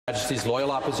Majesty's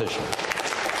loyal opposition.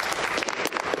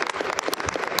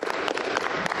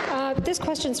 This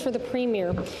question's for the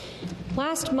Premier.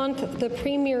 Last month, the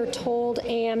Premier told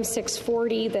AM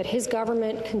 640 that his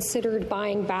government considered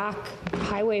buying back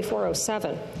Highway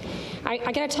 407. I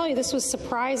got to tell you, this was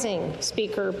surprising,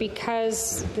 Speaker,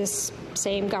 because this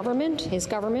same government, his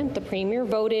government, the Premier,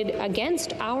 voted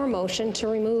against our motion to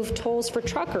remove tolls for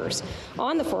truckers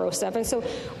on the 407. So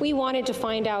we wanted to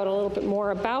find out a little bit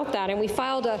more about that, and we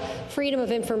filed a Freedom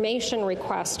of Information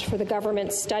request for the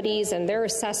government's studies and their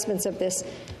assessments of this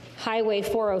Highway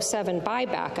 407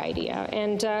 buyback idea.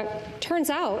 And turns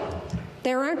out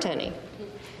there aren't any.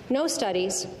 No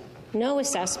studies, no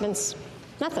assessments,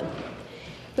 nothing.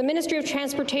 The Ministry of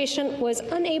Transportation was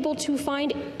unable to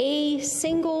find a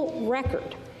single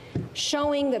record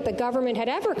showing that the government had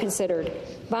ever considered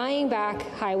buying back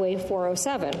Highway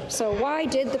 407. So why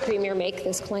did the Premier make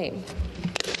this claim?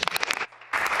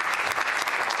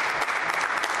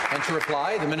 And to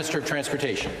reply, the Minister of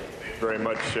Transportation. Very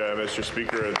much, Mr.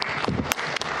 Speaker.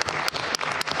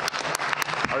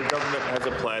 Our government has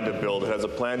a plan to build. It has a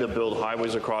plan to build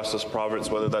highways across this province,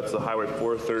 whether that's the Highway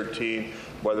 413,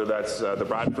 whether that's the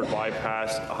Bradford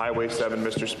Bypass, Highway 7,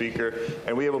 Mr. Speaker.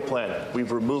 And we have a plan.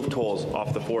 We've removed tolls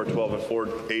off the 412 and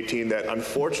 418 that,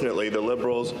 unfortunately, the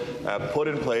Liberals put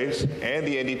in place and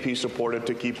the NDP supported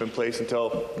to keep in place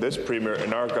until this Premier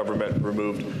and our government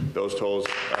removed those tolls,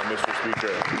 Mr.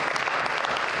 Speaker.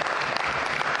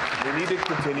 We need to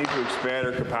continue to expand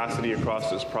our capacity across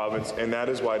this province, and that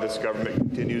is why this government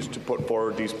continues to put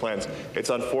forward these plans. It's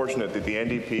unfortunate that the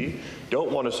NDP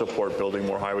don't want to support building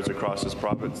more highways across this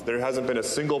province. There hasn't been a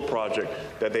single project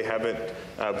that they haven't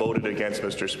voted against,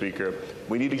 Mr. Speaker.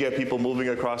 We need to get people moving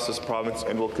across this province,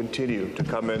 and we'll continue to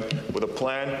come in with a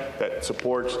plan that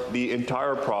supports the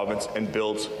entire province and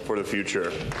builds for the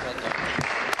future.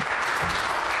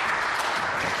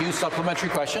 Supplementary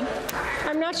question.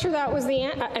 I'm not sure that was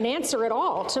an answer at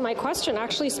all to my question,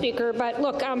 actually, Speaker. But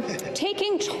look,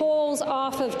 taking tolls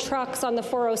off of trucks on the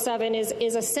 407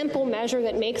 is a simple measure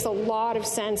that makes a lot of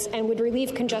sense and would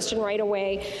relieve congestion right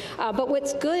away. But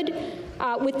what's good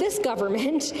with this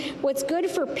government, what's good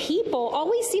for people,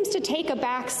 always seems to take a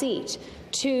back seat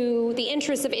to the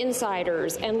interests of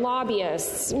insiders and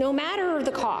lobbyists, no matter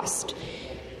the cost.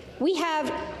 We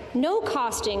have no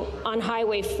costing on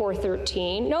Highway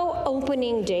 413, no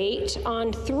opening date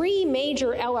on 3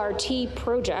 major LRT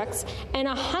projects, and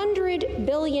a $100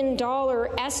 billion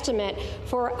estimate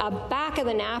for a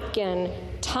back-of-the-napkin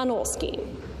tunnel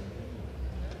scheme.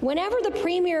 Whenever the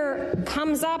Premier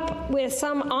comes up with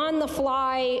some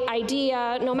on-the-fly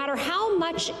idea, no matter how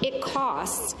much it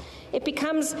costs, it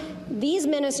becomes these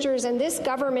ministers and this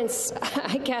government's,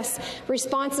 I guess,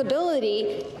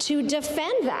 responsibility to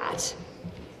defend that.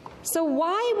 So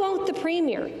why won't the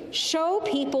Premier show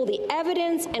people the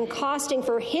evidence and costing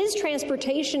for his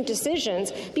transportation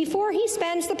decisions before he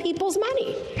spends the people's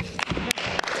money?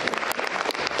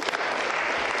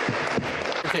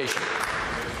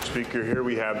 Speaker, here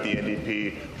we have the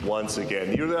NDP once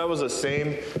again. That was the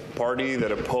same party that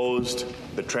opposed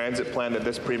the transit plan that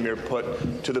this Premier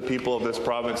put to the people of this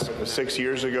province 6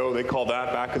 years ago. They called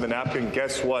that back in the napkin.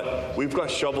 Guess what? We've got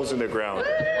shovels in the ground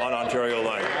on Ontario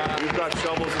Line. We've got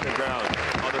shovels in the ground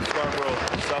on the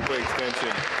Scarborough subway extension.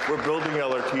 We're building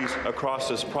LRTs across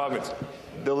this province.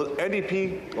 The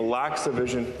NDP lacks a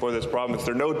vision for this province.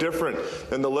 They're no different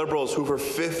than the Liberals, who for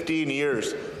 15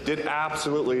 years did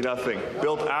absolutely nothing,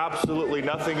 built absolutely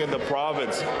nothing in the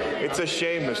province. It's a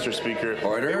shame, Mr. Speaker.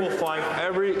 Order. They will find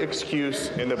every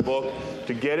excuse in the book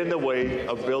to get in the way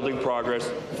of building progress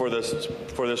for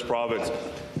this province.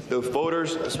 The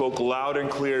voters spoke loud and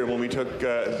clear when we took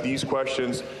these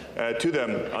questions to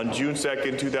them on June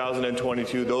 2nd,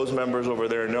 2022. Those members over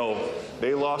there know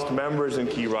they lost members in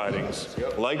key ridings,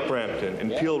 like Brampton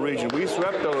and Peel Region. We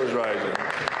swept those ridings.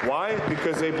 Why?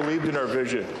 Because they believed in our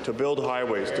vision to build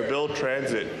highways, to build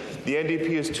transit. The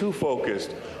NDP is too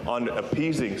focused on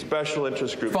appeasing special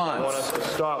interest groups. They want us to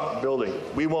stop building.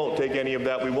 We won't take any of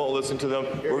that. We won't listen to them.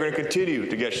 We're going to continue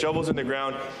to get shovels in the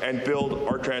ground and build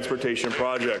our transportation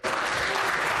project.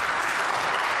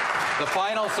 The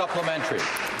final supplementary.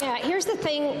 Yeah, here's the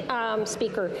thing,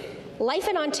 Speaker. Life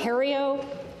in Ontario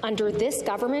under this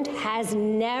government has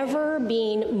never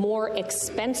been more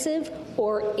expensive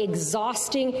or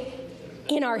exhausting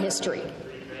in our history.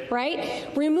 Right?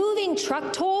 Removing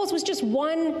truck tolls was just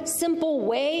one simple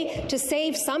way to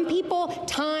save some people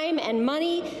time and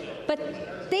money, but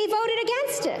they voted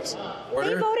against it. Order.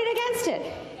 They voted against it.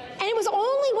 And it was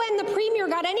only when the Premier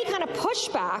got any kind of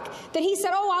pushback that he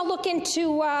said, oh, I'll look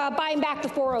into buying back the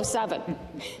 407.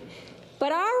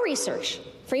 But our research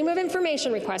Freedom of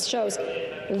Information request shows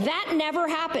that never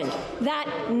happened.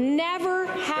 That never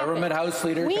happened. Government House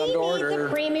Leader, come to order. We need the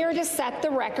Premier to set the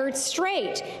record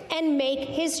straight and make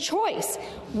his choice.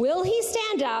 Will he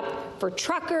stand up for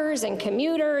truckers and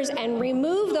commuters and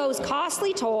remove those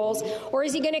costly tolls, or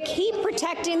is he going to keep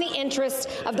protecting the interests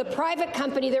of the private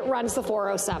company that runs the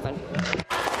 407?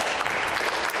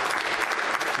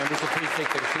 Members will please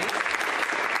take their seats.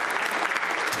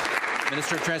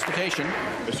 Minister of Transportation.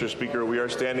 Mr. Speaker, we are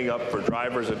standing up for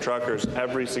drivers and truckers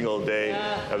every single day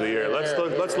of the year.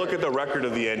 Let's look at the record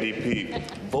of the NDP.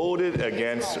 Voted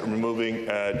against removing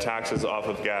taxes off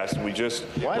of gas. We just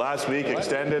last week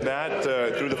extended that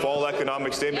through the fall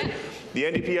economic statement. The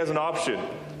NDP has an option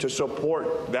to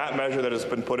support that measure that has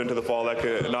been put into the fall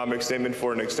economic statement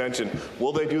for an extension.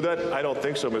 Will they do that? I don't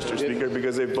think so, Mr. Speaker,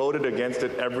 because they voted against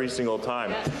it every single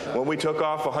time. When we took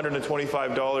off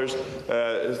 $125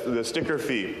 the sticker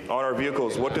fee on our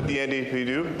vehicles, what did the NDP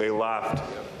do? They laughed.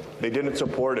 They didn't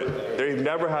support it. They've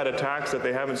never had a tax that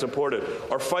they haven't supported.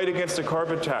 Our fight against the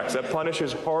carbon tax that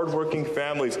punishes hardworking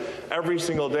families every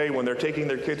single day when they're taking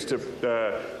their kids to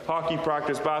hockey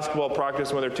practice, basketball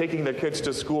practice, when they're taking their kids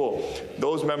to school.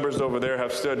 Those members over there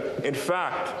have stood. In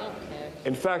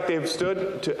fact, they've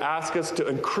stood to ask us to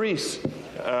increase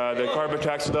the carbon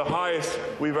tax to the highest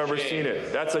we've ever seen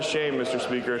it. That's a shame, Mr.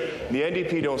 Speaker. The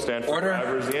NDP don't stand for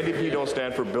drivers. The NDP don't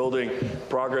stand for building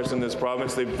progress in this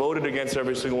province. They voted against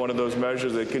every single one of those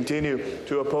measures. They continue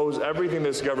to oppose everything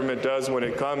this government does when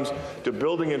it comes to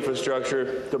building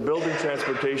infrastructure, to building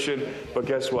transportation. But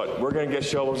guess what? We're going to get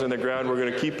shovels in the ground. We're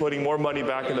going to keep putting more money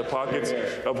back in the pockets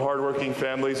of hardworking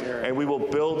families, and we will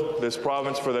build this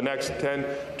province for the next 10,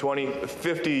 20,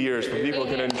 50 years so people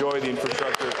can enjoy the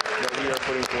infrastructure that we are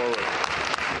putting forward.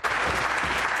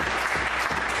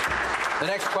 The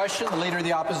next question, the Leader of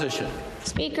the Opposition.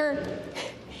 Speaker,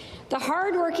 the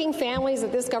hardworking families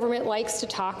that this government likes to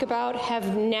talk about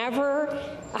have never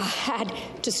had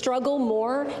to struggle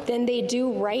more than they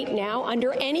do right now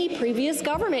under any previous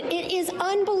government. It is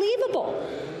unbelievable.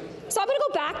 So I'm going to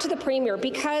go back to the Premier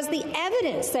because the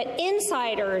evidence that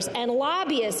insiders and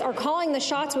lobbyists are calling the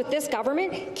shots with this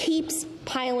government keeps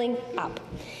piling up.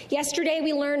 Yesterday,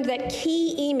 we learned that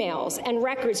key emails and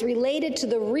records related to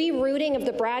the rerouting of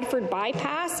the Bradford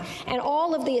bypass and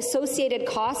all of the associated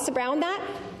costs around that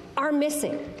are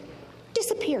missing.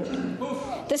 Disappeared.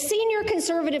 The senior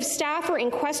Conservative staffer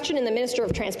in question in the Minister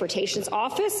of Transportation's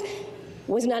office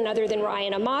was none other than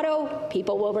Ryan Amato.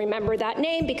 People will remember that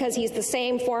name because he's the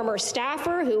same former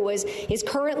staffer who is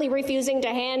currently refusing to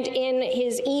hand in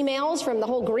his emails from the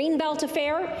whole Greenbelt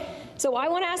affair. So I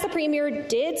want to ask the Premier,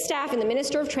 did staff in the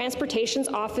Minister of Transportation's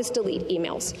office delete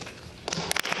emails?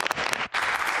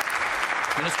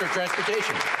 Minister of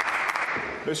Transportation.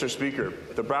 Mr. Speaker,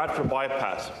 the Bradford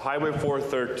bypass, Highway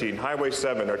 413, Highway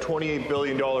 7, our $28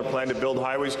 billion plan to build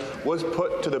highways was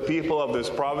put to the people of this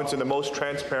province in the most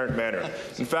transparent manner.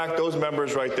 In fact, those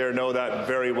members right there know that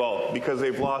very well because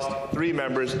they've lost 3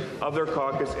 members of their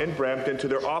caucus in Brampton to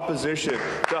their opposition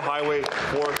to Highway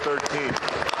 413.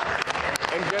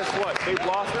 And guess what? They've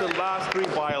lost the last 3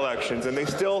 by-elections, and they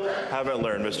still haven't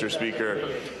learned, Mr. Speaker.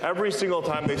 Every single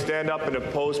time they stand up and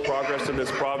oppose progress in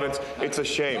this province, it's a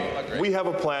shame. We have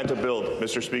a plan to build,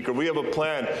 Mr. Speaker. We have a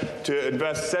plan to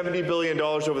invest $70 billion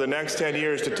over the next 10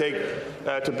 years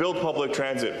to build public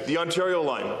transit. The Ontario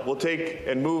line will take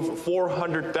and move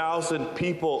 400,000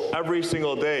 people every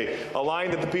single day, a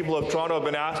line that the people of Toronto have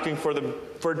been asking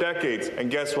for decades.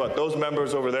 And guess what? Those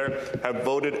members over there have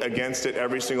voted against it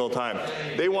every single time.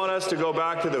 They want us to go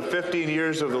back to the 15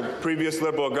 years of the previous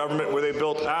Liberal government where they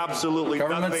built absolutely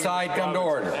Government nothing. Side, come to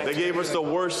order. They gave us the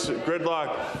worst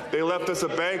gridlock. They left us a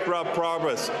bankrupt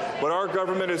province. But our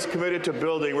government is committed to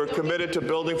building. We're committed to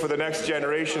building for the next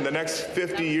generation, the next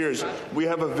 50 years. We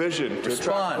have a vision to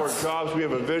attract more jobs. We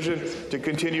have a vision to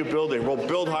continue building. We'll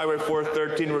build Highway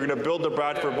 413. We're going to build the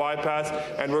Bradford bypass,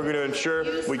 and we're going to ensure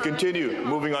we continue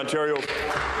moving Ontario.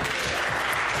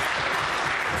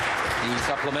 The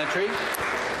supplementary.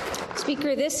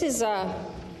 Speaker, this is a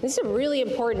really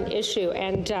important issue,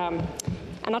 and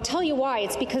I'll tell you why.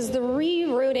 It's because the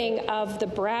rerouting of the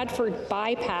Bradford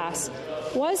bypass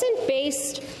wasn't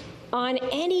based on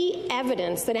any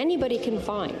evidence that anybody can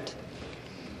find.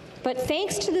 But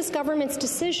thanks to this government's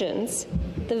decisions,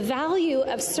 the value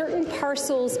of certain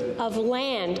parcels of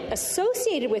land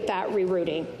associated with that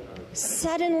rerouting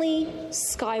suddenly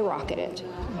skyrocketed.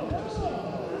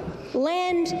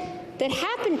 Land that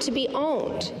happened to be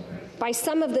owned by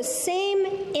some of the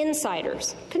same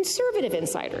insiders, conservative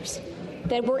insiders,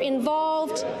 that were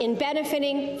involved in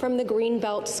benefiting from the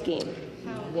Greenbelt scheme.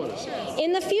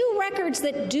 In the few records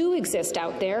that do exist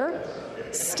out there,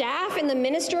 Staff in the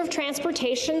Minister of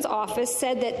Transportation's office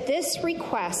said that this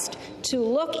request to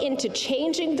look into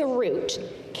changing the route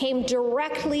came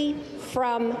directly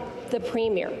from the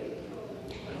Premier.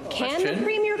 Can the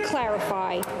Premier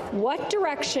clarify what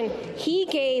direction he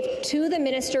gave to the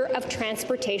Minister of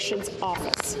Transportation's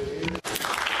office?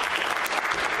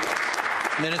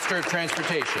 Minister of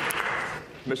Transportation.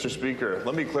 Mr. Speaker,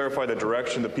 let me clarify the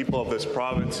direction the people of this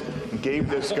province gave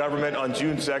this government on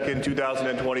June 2nd,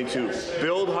 2022.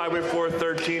 Build Highway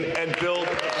 413 and build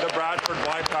the Bradford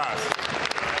bypass.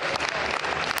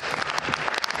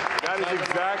 That is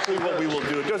exactly what we will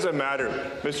do. It doesn't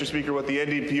matter, Mr. Speaker, what the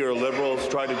NDP or Liberals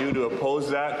try to do to oppose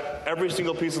that. Every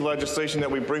single piece of legislation that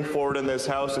we bring forward in this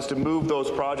House is to move those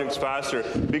projects faster,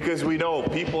 because we know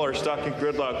people are stuck in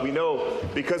gridlock. We know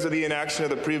because of the inaction of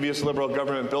the previous Liberal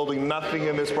government building nothing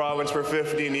in this province for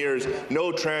 15 years,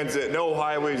 no transit, no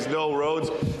highways, no roads.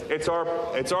 It's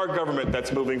our government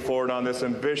that's moving forward on this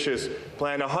ambitious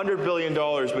plan, $100 billion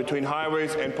between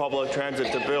highways and public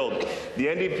transit to build. The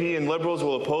NDP and Liberals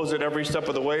will oppose it every step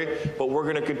of the way, but we're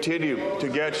going to continue to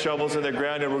get shovels in the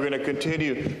ground, and we're going to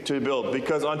continue to build,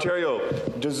 because Ontario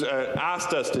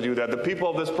asked us to do that. The people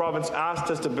of this province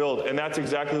asked us to build, and that's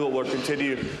exactly what we'll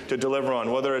continue to deliver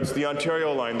on, whether it's the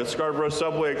Ontario line, the Scarborough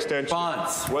subway extension,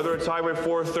 whether it's Highway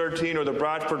 413 or the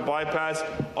Bradford bypass.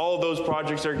 All of those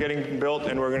projects are getting built,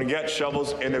 and we're going to get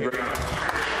shovels in the ground.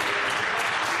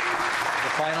 The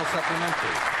final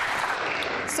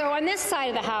supplementary. So on this side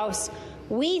of the House,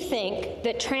 we think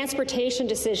that transportation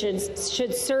decisions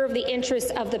should serve the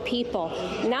interests of the people,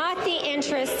 not the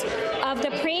interests of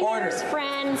the Premier's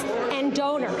friends and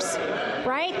donors,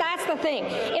 right? That's the thing.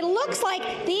 It looks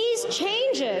like these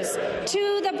changes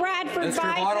to the Bradford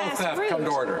bypass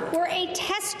route were a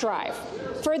test drive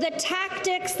for the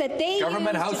tactics that they use to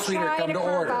try to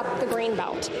carve up the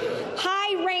Greenbelt.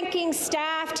 High-ranking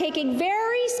staff taking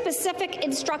very specific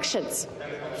instructions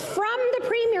from the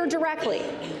Premier directly.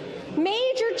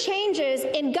 Major changes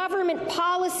in government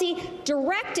policy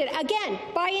directed, again,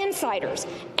 by insiders,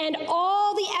 and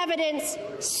all the evidence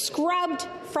scrubbed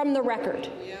from the record.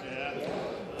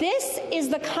 This is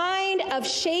the kind of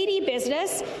shady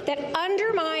business that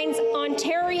undermines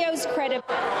Ontario's credibility.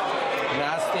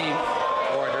 Ask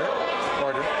the order.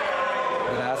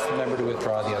 And ask the member to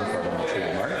withdraw the unparliamentary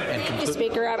remark and conclude. Mr.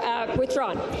 Speaker,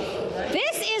 withdrawn.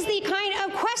 This is the kind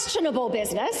of questionable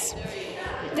business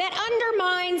that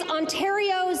undermines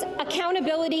Ontario's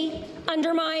accountability,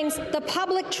 undermines the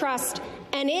public trust,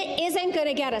 and it isn't going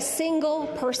to get a single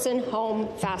person home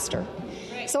faster.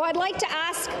 So I'd like to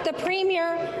ask the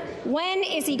Premier, when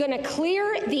is he going to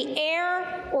clear the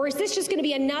air, or is this just going to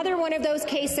be another one of those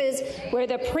cases where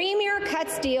the Premier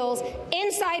cuts deals,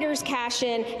 insiders cash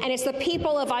in, and it's the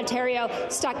people of Ontario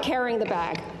stuck carrying the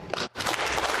bag?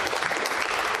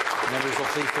 Members will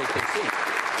please take their seats.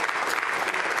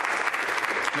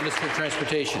 Minister of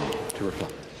Transportation to reply.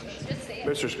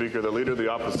 Mr. Speaker, the Leader of the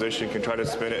Opposition can try to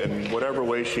spin it in whatever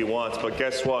way she wants, but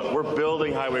guess what? We're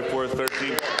building Highway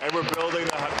 413 and we're building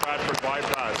the Bradford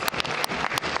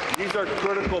bypass. These are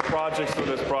critical projects for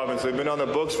this province. They've been on the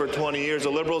books for 20 years. The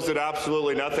Liberals did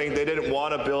absolutely nothing. They didn't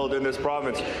want to build in this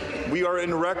province. We are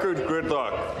in record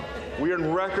gridlock. We are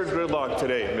in record gridlock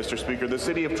today, Mr. Speaker. The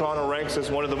City of Toronto ranks as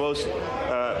one of the most,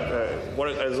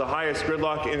 as the highest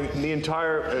gridlock in the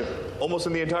entire, almost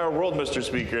in the entire world, Mr.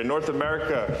 Speaker. In North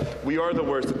America, we are the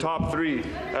worst, the top 3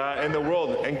 in the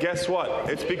world. And guess what?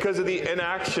 It's because of the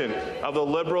inaction of the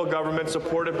Liberal government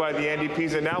supported by the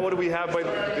NDPs. And now what do we have by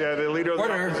the Leader of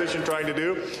the Opposition trying to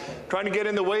do? Trying to get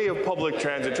in the way of public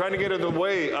transit, trying to get in the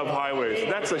way of highways.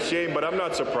 That's a shame, but I'm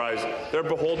not surprised. They're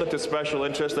beholden to special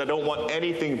interests that don't want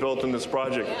anything built in this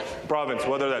province,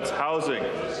 whether that's housing,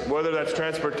 whether that's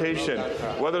transportation,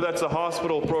 whether that's the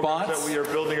hospital programs that we are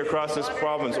building across this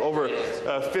province. Over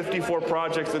 54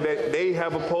 projects that they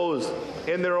have opposed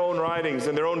in their own ridings,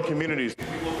 in their own communities.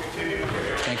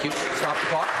 Thank you. Stop the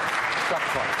clock. Stop the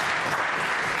clock.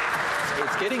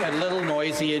 It's getting a little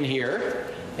noisy in here,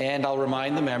 and I'll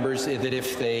remind the members that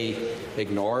if they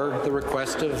ignore the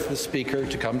request of the Speaker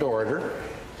to come to order,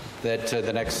 that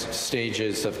the next stage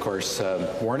is, of course,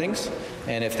 warnings,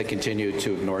 and if they continue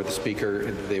to ignore the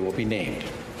Speaker, they will be named.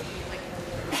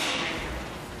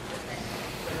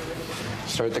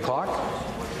 Start the clock.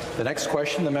 The next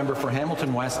question, the member for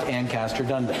Hamilton West, Ancaster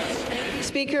Dundas.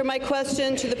 Speaker, my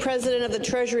question to the President of the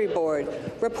Treasury Board.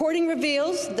 Reporting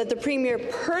reveals that the Premier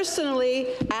personally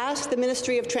asked the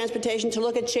Ministry of Transportation to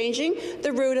look at changing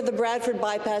the route of the Bradford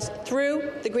bypass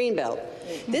through the Greenbelt.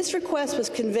 This request was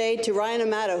conveyed to Ryan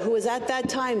Amato, who was at that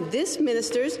time this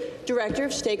minister's Director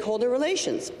of Stakeholder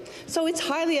Relations. So it's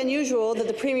highly unusual that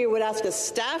the Premier would ask a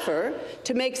staffer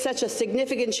to make such a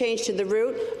significant change to the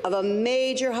route of a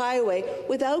major highway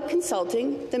without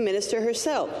consulting the minister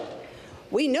herself.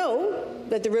 We know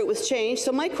that the route was changed,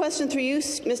 so my question through you,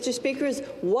 Mr. Speaker, is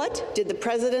what did the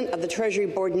President of the Treasury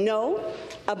Board know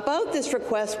about this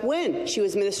request when she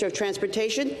was Minister of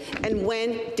Transportation, and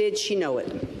when did she know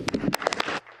it?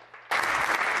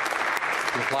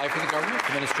 Reply for the government,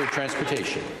 the Minister of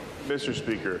Transportation. Mr.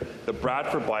 Speaker, the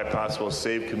Bradford bypass will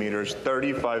save commuters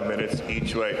 35 minutes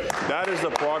each way. That is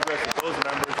the progress that those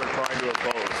members are trying to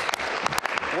oppose.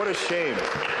 What a shame.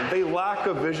 They lack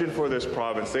a vision for this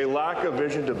province. They lack a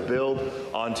vision to build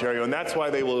Ontario, and that's why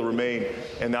they will remain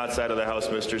in that side of the House,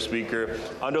 Mr. Speaker.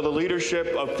 Under the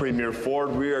leadership of Premier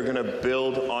Ford, we are going to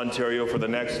build Ontario for the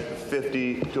next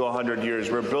 50 to 100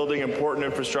 years. We're building important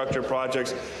infrastructure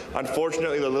projects.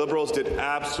 Unfortunately, the Liberals did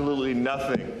absolutely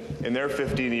nothing in their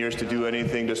 15 years to do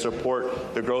anything to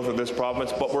support the growth of this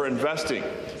province, but we're investing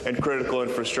in critical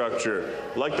infrastructure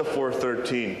like the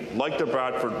 413, like the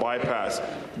Bradford bypass.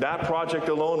 That project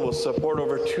alone will support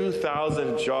over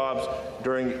 2,000 jobs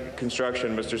during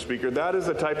construction, Mr. Speaker. That is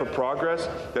the type of progress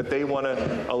that they want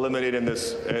to eliminate in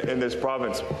this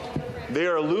province. They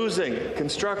are losing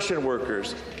construction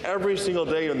workers every single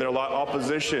day in their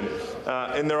opposition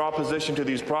to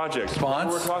these projects. Whether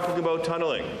we're talking about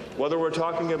tunneling, whether we're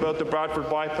talking about the Bradford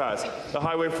bypass, the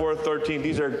Highway 413,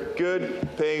 these are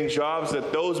good-paying jobs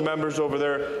that those members over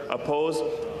there oppose.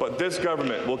 But this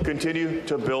government will continue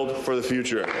to build for the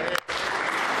future.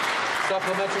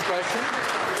 Supplementary question.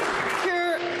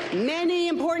 Many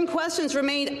important questions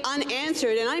remain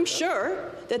unanswered, and I'm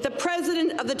sure that the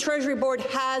President of the Treasury Board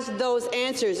has those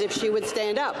answers if she would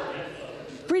stand up.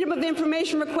 Freedom of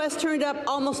Information requests turned up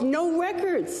almost no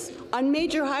records on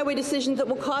major highway decisions that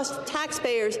will cost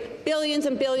taxpayers billions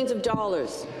and billions of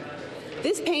dollars.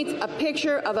 This paints a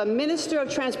picture of a Minister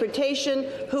of Transportation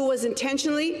who was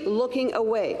intentionally looking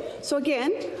away. So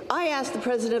again, I ask the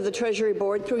President of the Treasury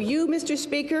Board, through you, Mr.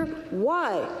 Speaker,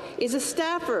 why is a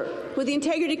staffer who the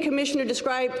Integrity Commissioner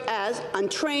described as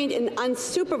untrained and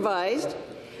unsupervised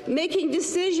making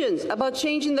decisions about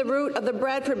changing the route of the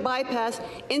Bradford bypass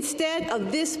instead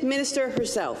of this minister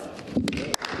herself?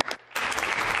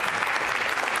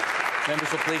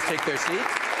 Members will please take their seats.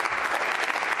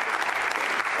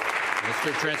 Minister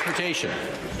of Transportation.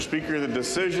 Speaker, the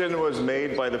decision was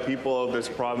made by the people of this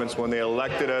province when they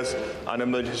elected us on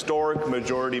a historic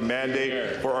majority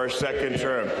mandate for our second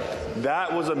term.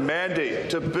 That was a mandate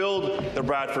to build the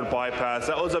Bradford bypass.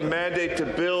 That was a mandate to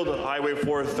build Highway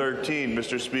 413,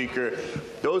 Mr. Speaker.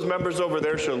 Those members over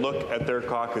there should look at their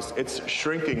caucus. It's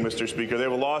shrinking, Mr. Speaker.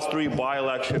 They've lost 3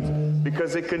 by-elections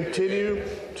because they continue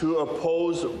to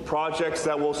oppose projects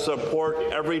that will support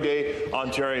everyday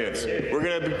Ontarians. We're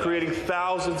going to be creating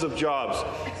thousands of jobs,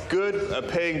 good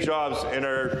paying jobs in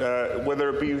our, whether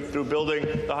it be through building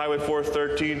the Highway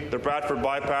 413, the Bradford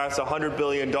bypass, $100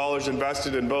 billion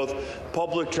invested in both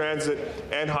public transit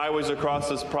and highways across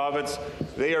this province.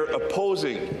 They are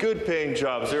opposing good paying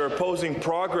jobs. They're opposing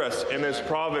progress in this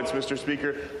province, Mr.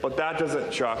 Speaker, but that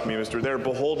doesn't shock me, Mr. They're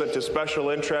beholden to special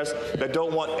interests that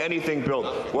don't want anything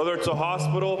built. Whether it's a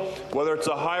hospital, whether it's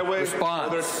a highway,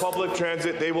 whether it's public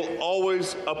transit, they will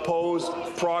always oppose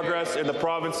progress in the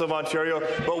province of Ontario,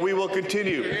 but we will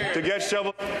continue to get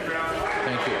shovel.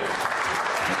 Thank you.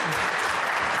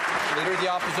 Leader of the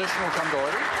Opposition will come to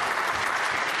order.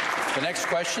 The next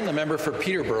question, the member for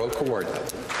Peterborough-Kawartha.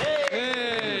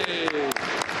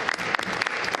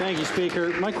 Thank you, Speaker.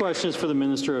 My question is for the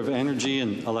Minister of Energy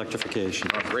and Electrification.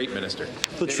 Oh, great minister.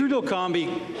 The Trudeau-Crombie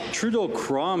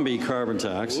carbon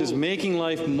tax is making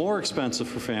life more expensive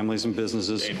for families and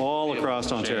businesses all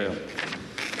across Ontario.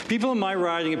 People in my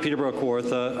riding of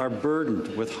Peterborough-Kawartha are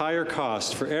burdened with higher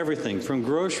costs for everything from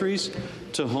groceries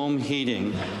to home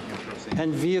heating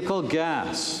and vehicle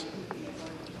gas.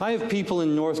 I have people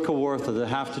in North Kawartha that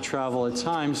have to travel at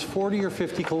times 40 or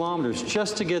 50 kilometers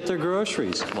just to get their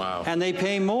groceries. Wow. And they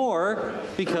pay more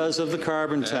because of the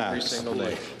carbon tax. Every single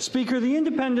day. Speaker, the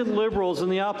independent Liberals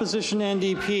and the opposition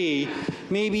NDP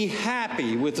may be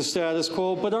happy with the status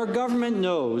quo, but our government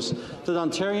knows that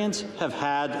Ontarians have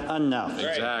had enough.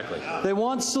 Exactly. They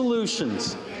want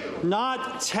solutions,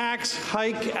 not tax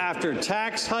hike after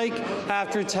tax hike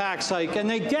after tax hike, and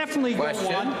they definitely don't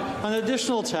want an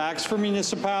additional tax for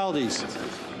municipalities.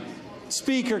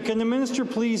 Speaker, can the minister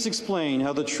please explain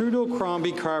how the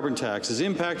Trudeau-Crombie carbon tax is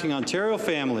impacting Ontario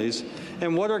families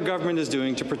and what our government is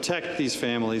doing to protect these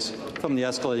families from the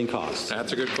escalating costs?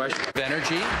 That's a good question.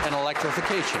 Energy and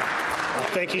electrification.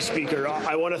 Thank you, Speaker.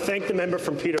 I want to thank the member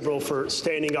from Peterborough for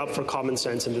standing up for common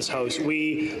sense in this House.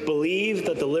 We believe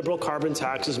that the Liberal carbon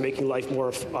tax is making life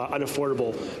more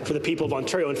unaffordable for the people of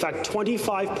Ontario. In fact,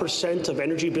 25% of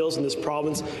energy bills in this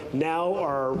province now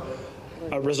are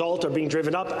being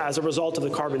driven up as a result of the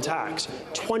carbon tax.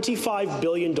 $25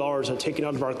 billion are taken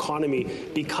out of our economy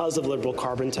because of Liberal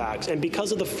carbon tax. And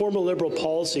because of the former Liberal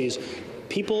policies,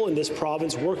 people in this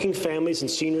province, working families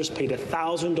and seniors, paid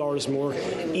 $1,000 more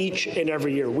each and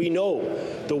every year. We know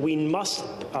that we must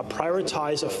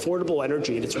prioritize affordable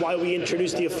energy, and it's why we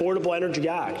introduced the Affordable Energy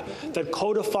Act that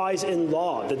codifies in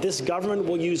law that this government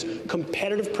will use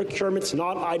competitive procurements,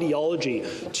 not ideology,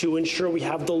 to ensure we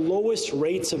have the lowest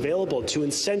rates available to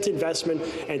incent investment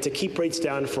and to keep rates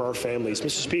down for our families.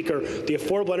 Mr. Speaker, the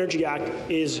Affordable Energy Act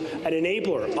is an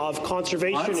enabler of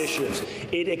conservation initiatives.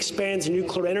 It expands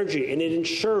nuclear energy, and it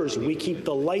ensures we keep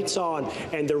the lights on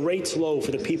and the rates low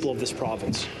for the people of this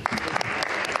province.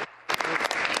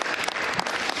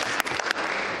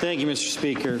 Thank you, Mr.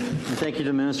 Speaker, and thank you to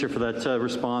the Minister for that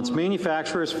response.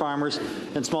 Manufacturers, farmers,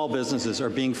 and small businesses are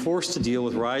being forced to deal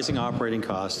with rising operating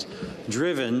costs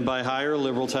driven by higher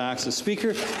Liberal taxes.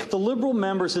 Speaker, the Liberal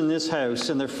members in this House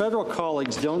and their federal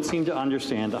colleagues don't seem to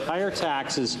understand that higher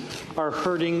taxes are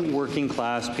hurting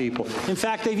working-class people. In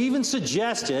fact, they've even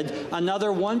suggested another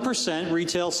 1%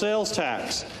 retail sales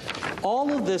tax.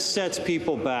 All of this sets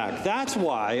people back. That's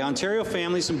why Ontario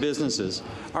families and businesses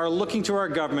are looking to our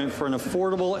government for an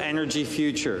affordable energy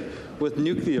future, with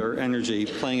nuclear energy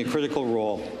playing a critical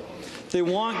role. They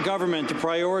want government to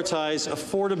prioritize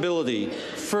affordability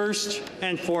first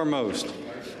and foremost.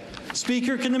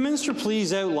 Speaker, can the minister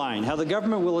please outline how the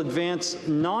government will advance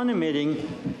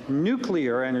non-emitting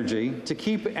nuclear energy to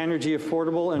keep energy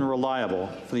affordable and reliable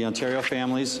for the Ontario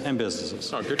families and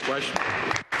businesses? Oh, good question.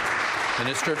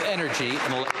 Minister of Energy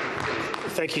and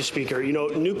Thank you, Speaker. You know,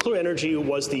 nuclear energy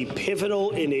was the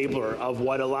pivotal enabler of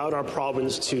what allowed our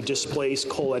province to displace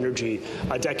coal energy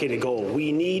a decade ago.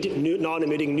 We need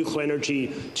non-emitting nuclear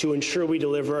energy to ensure we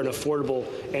deliver an affordable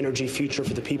energy future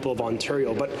for the people of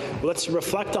Ontario. But let's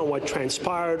reflect on what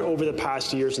transpired over the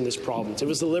past years in this province. It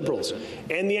was the Liberals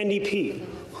and the NDP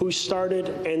who started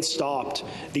and stopped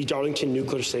the Darlington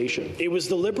nuclear station. It was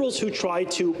the Liberals who tried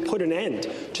to put an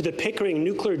end to the Pickering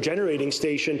nuclear generating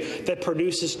station that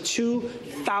produces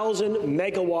 2,000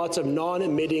 megawatts of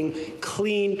non-emitting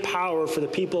clean power for the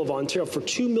people of Ontario. For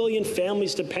 2 million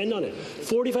families depend on it.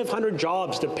 4,500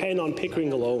 jobs depend on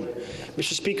Pickering alone.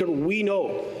 Mr. Speaker, we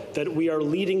know that we are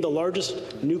leading the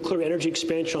largest nuclear energy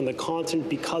expansion on the continent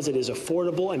because it is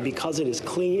affordable and because it is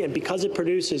clean and because it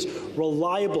produces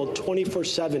reliable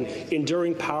 24/7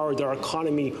 enduring power that our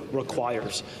economy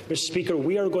requires. Mr. Speaker,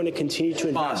 we are going to continue to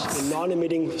invest in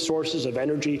non-emitting sources of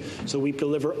energy so we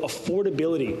deliver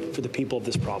affordability for the people of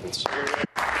this province.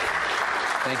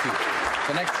 Thank you.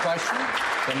 The next question,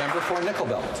 the member for Nickel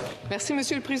Belt. Merci,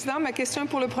 Monsieur le Président. Ma question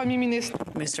pour le Premier ministre.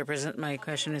 Mr. President, my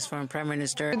question is for the Prime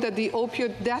Minister. That the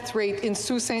opioid death rate in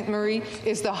Sault Ste. Marie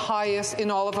is the highest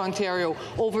in all of Ontario,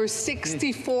 over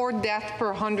 64 deaths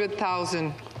per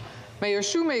 100,000. Mayor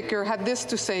Shoemaker had this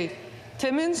to say: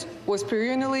 Timmins was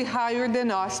perennially higher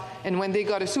than us, and when they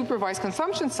got a supervised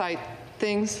consumption site,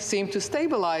 things seemed to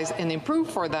stabilize and improve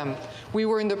for them. We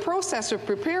were in the process of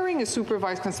preparing a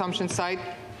supervised consumption site.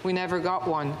 We never got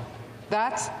one.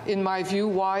 That's, in my view,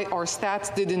 why our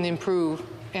stats didn't improve.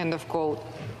 End of quote.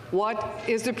 What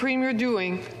is the Premier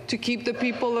doing to keep the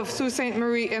people of Sault Ste.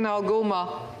 Marie and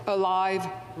Algoma alive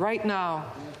right now?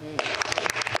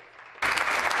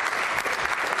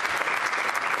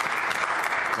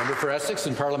 Member for Essex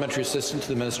and Parliamentary Assistant to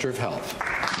the Minister of Health.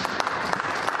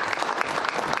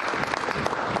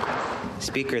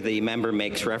 Speaker, the member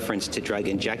makes reference to drug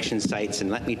injection sites, and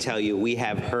let me tell you, we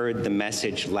have heard the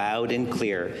message loud and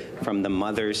clear from the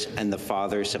mothers and the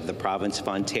fathers of the province of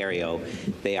Ontario.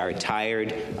 They are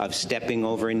tired of stepping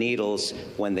over needles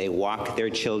when they walk their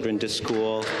children to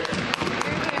school.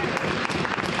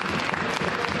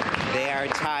 They are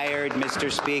tired,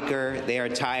 Mr. Speaker. They are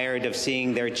tired of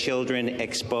seeing their children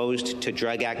exposed to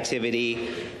drug activity.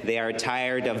 They are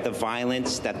tired of the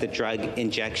violence that the drug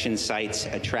injection sites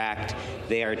attract.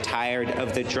 They are tired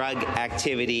of the drug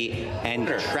activity and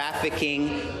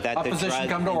trafficking that the drug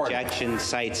injection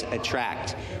sites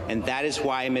attract. And that is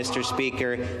why, Mr.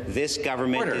 Speaker, this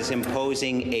government is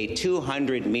imposing a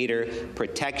 200-meter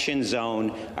protection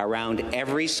zone around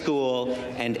every school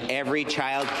and every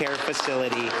child care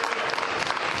facility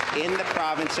in the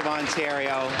province of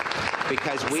Ontario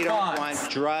because we don't want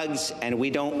drugs and we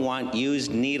don't want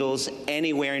used needles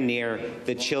anywhere near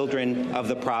the children of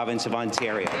the province of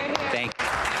Ontario. Thank you.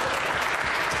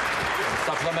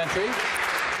 Supplementary.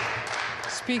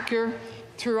 Speaker,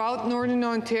 throughout Northern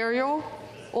Ontario,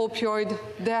 opioid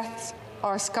deaths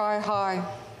are sky high.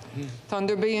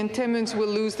 Thunder Bay and Timmins will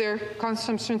lose their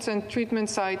consumption and treatment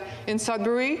site. In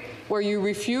Sudbury, where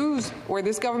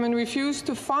this government refused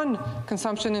to fund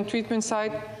consumption and treatment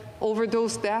site,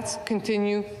 overdose deaths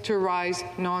continue to rise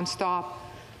nonstop.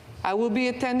 I will be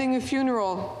attending a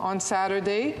funeral on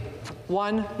Saturday.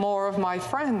 One more of my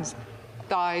friends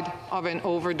died of an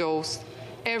overdose.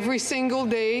 Every single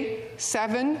day,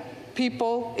 7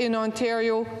 people in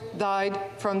Ontario died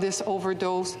from this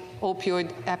overdose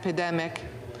opioid epidemic.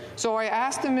 So I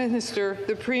asked the Minister,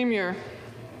 the Premier,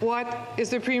 what is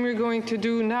the Premier going to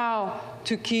do now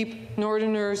to keep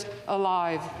Northerners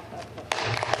alive?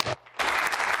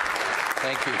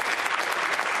 Thank you.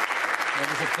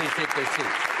 Members will please take their seats.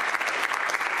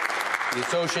 The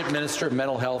Associate Minister of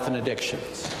Mental Health and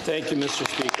Addictions. Thank you, Mr.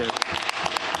 Speaker.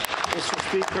 Mr.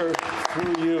 Speaker,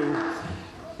 through you,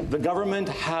 the government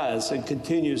has and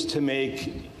continues to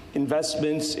make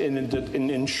investments in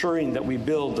ensuring that we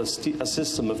build a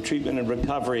system of treatment and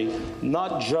recovery,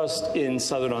 not just in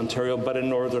Southern Ontario, but in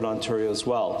Northern Ontario as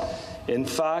well. In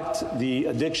fact, the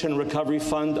Addiction Recovery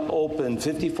Fund opened,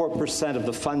 54% of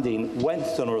the funding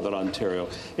went to Northern Ontario.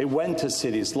 It went to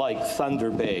cities like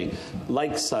Thunder Bay,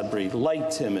 like Sudbury, like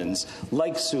Timmins,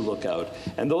 like Sioux Lookout.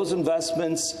 And those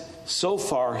investments so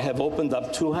far have opened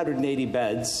up 280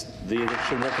 beds, the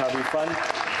Addiction Recovery Fund.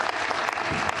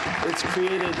 It's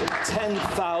created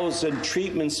 10,000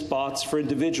 treatment spots for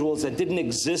individuals that didn't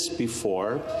exist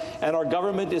before, and our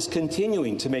government is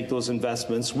continuing to make those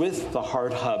investments with the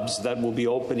heart hubs that will be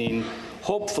opening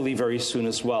hopefully very soon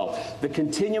as well. The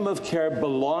continuum of care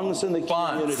belongs in the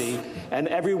community, and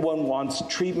everyone wants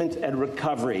treatment and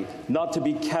recovery, not to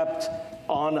be kept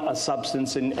on a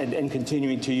substance and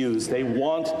continuing to use. They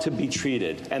want to be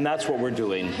treated, and that's what we're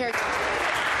doing.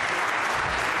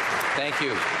 Thank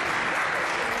you.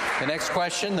 The next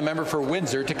question, the member for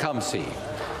Windsor-Tecumseh.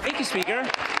 Thank you, Speaker.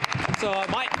 So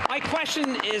my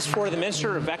question is for the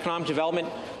Minister of Economic Development,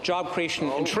 Job Creation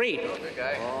and Trade.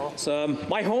 So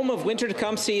my home of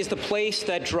Windsor-Tecumseh is the place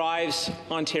that drives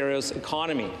Ontario's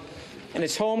economy. And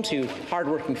it's home to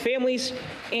hardworking families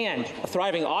and a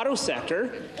thriving auto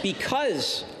sector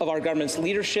because of our government's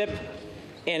leadership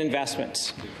and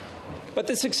investments. But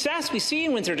the success we see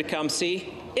in Windsor-Tecumseh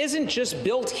isn't just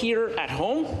built here at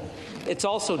home. It's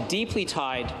also deeply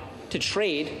tied to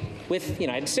trade with the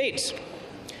United States.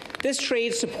 This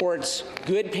trade supports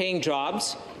good-paying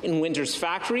jobs in Windsor's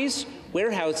factories,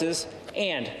 warehouses,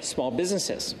 and small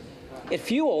businesses. It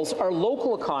fuels our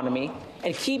local economy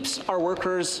and keeps our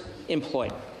workers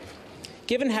employed.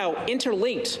 Given how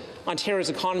interlinked Ontario's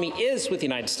economy is with the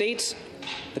United States,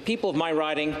 the people of my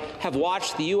riding have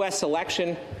watched the U.S.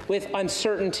 election with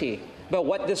uncertainty about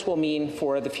what this will mean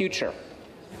for the future.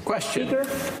 Question. Speaker,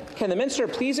 can the Minister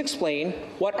please explain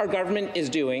what our government is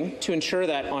doing to ensure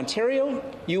that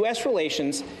Ontario-U.S.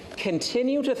 relations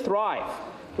continue to thrive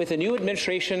with a new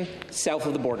administration south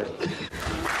of the border?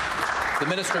 The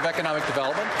Minister of Economic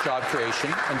Development, Job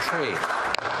Creation and Trade.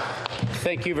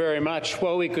 Thank you very much.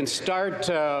 Well, we can start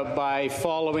by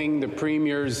following the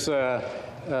Premier's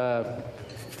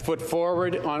foot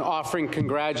forward on offering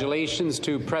congratulations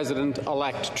to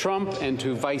President-elect Trump and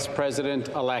to Vice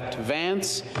President-elect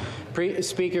Vance.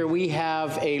 Speaker, we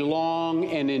have a long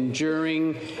and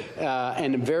enduring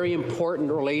and very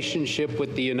important relationship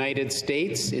with the United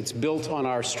States. It's built on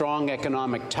our strong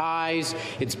economic ties,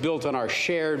 it's built on our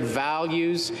shared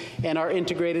values, and our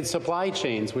integrated supply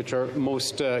chains, which are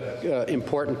most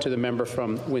important to the member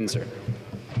from Windsor.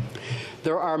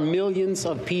 There are millions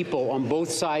of people on both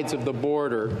sides of the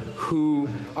border who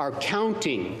are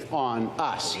counting on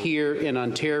us here in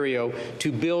Ontario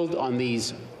to build on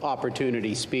these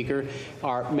opportunities, Speaker.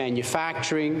 Our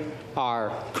manufacturing, our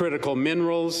critical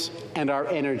minerals, and our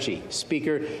energy.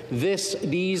 Speaker,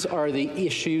 these are the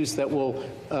issues that will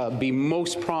be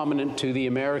most prominent to the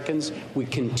Americans. We'll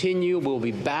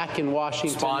be back in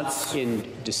Washington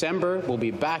in December. We'll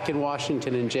be back in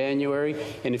Washington in January.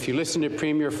 And if you listen to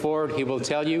Premier Ford, he will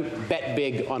tell you, bet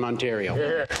big on Ontario.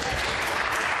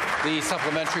 The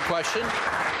supplementary question.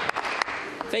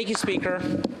 Thank you, Speaker.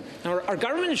 Our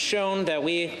government has shown that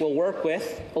we will work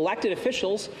with elected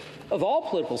officials of all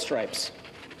political stripes.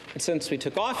 And since we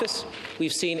took office,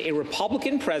 we've seen a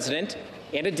Republican president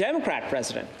and a Democrat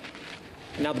president.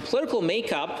 Now, the political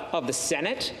makeup of the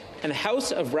Senate and the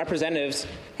House of Representatives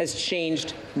has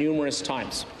changed numerous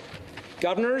times.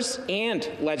 Governors and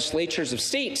legislatures of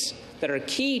states that are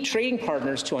key trading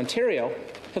partners to Ontario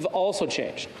have also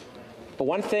changed. But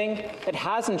one thing that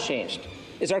hasn't changed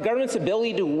is our government's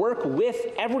ability to work with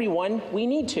everyone we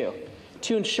need to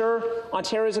ensure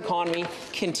Ontario's economy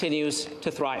continues to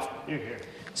thrive.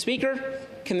 Speaker,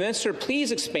 can the minister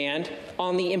please expand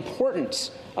on the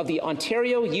importance of the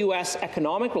Ontario-U.S.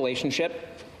 economic relationship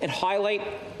and highlight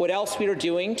what else we are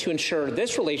doing to ensure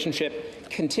this relationship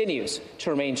continues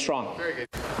to remain strong? Very good.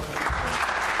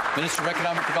 Minister of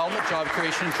Economic Development, Job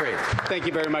Creation and Trade. Thank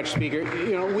you very much, Speaker.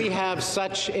 You know, we have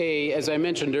such a, as I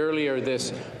mentioned earlier,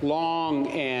 this long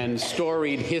and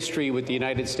storied history with the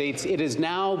United States. It is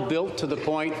now built to the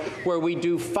point where we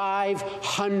do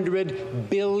 $500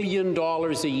 billion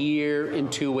a year in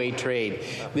two-way trade.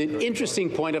 The interesting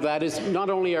point of that is not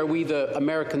only are we the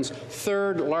Americans'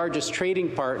 third largest trading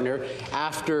partner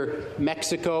after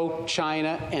Mexico,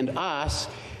 China, and us,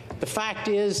 the fact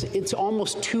is, it's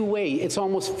almost two-way. It's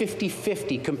almost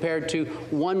 50-50 compared to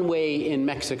one way in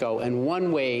Mexico and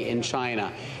one way in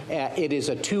China. It is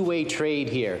a two-way trade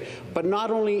here. But not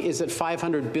only is it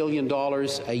 $500 billion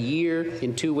a year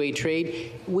in two-way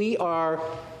trade, we are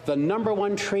the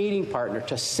 #1 trading partner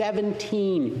to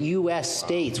 17 U.S.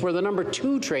 states. We're the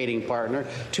 #2 trading partner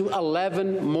to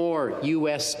 11 more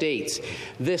U.S. states.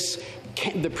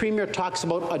 The Premier talks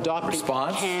about adopting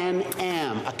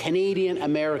Can-Am, a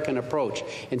Canadian-American approach.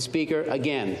 And Speaker,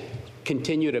 again,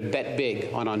 continue to bet big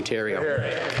on Ontario.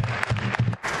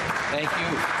 Thank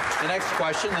you. The next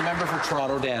question, the member for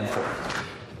Toronto Danforth.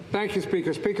 Thank you,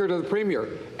 Speaker. Speaker, to the Premier.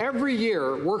 Every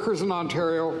year, workers in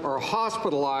Ontario are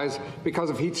hospitalized because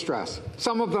of heat stress.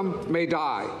 Some of them may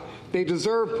die. They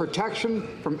deserve protection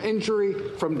from injury,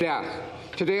 from death.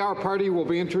 Today, our party will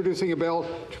be introducing a bill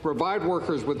to provide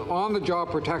workers with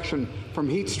on-the-job protection from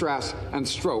heat stress and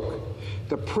stroke.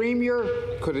 The Premier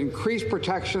could increase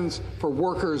protections for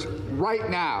workers right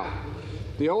now.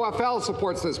 The OFL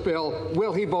supports this bill.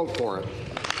 Will he vote for it?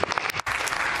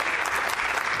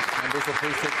 Members will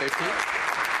please take their seats.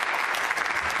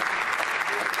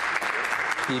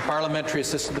 The Parliamentary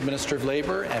Assistant to the Minister of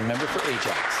Labour and member for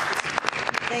Ajax.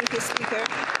 Thank you, Speaker.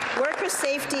 Worker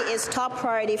safety is top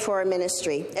priority for our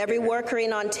ministry. Every worker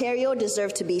in Ontario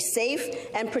deserves to be safe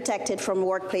and protected from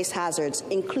workplace hazards,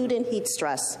 including heat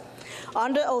stress.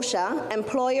 Under OSHA,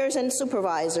 employers and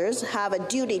supervisors have a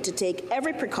duty to take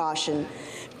every precaution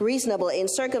reasonable in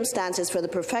circumstances for the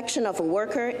protection of a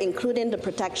worker, including the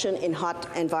protection in hot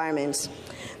environments.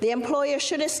 The employer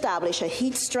should establish a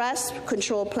heat stress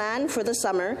control plan for the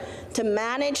summer to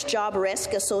manage job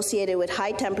risk associated with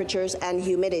high temperatures and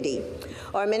humidity.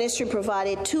 Our ministry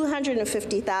provided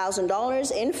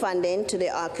 $250,000 in funding to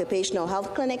the occupational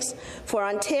health clinics for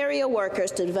Ontario workers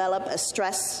to develop a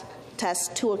stress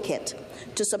test toolkit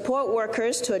to support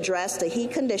workers to address the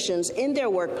heat conditions in their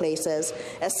workplaces,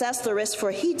 assess the risk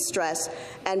for heat stress,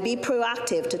 and be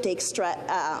proactive to take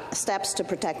steps to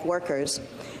protect workers.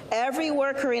 Every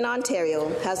worker in Ontario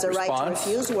has the right to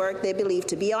refuse work they believe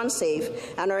to be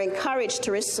unsafe and are encouraged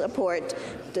to support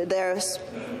their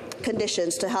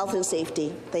conditions to health and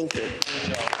safety. Thank you.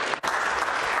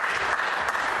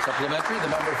 Supplementary, the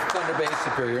member for Thunder Bay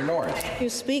Superior North. Thank you,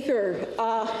 Speaker.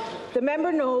 The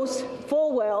member knows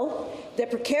full well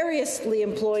that precariously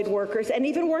employed workers and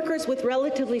even workers with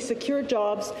relatively secure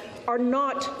jobs are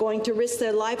not going to risk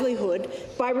their livelihood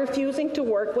by refusing to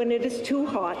work when it is too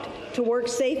hot to work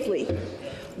safely.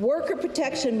 Worker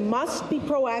protection must be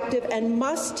proactive and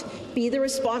must be the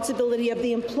responsibility of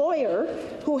the employer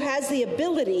who has the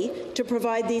ability to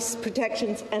provide these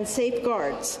protections and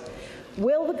safeguards.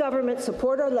 Will the government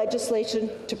support our legislation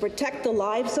to protect the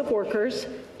lives of workers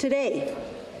today?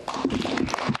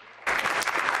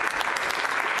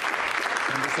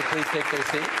 Members will please take their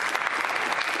seats.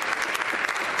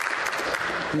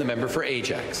 And the member for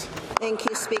Ajax. Thank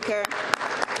you, Speaker.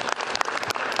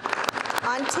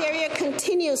 Ontario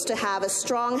continues to have a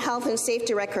strong health and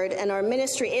safety record, and our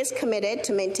ministry is committed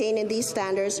to maintaining these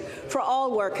standards for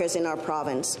all workers in our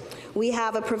province. We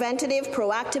have a preventative,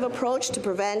 proactive approach to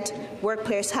prevent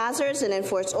workplace hazards and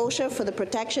enforce OSHA for the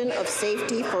protection of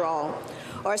safety for all.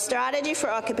 Our strategy for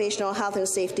occupational health and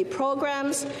safety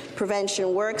programs,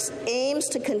 Prevention Works, aims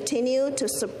to continue to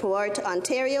support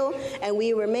Ontario, and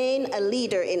we remain a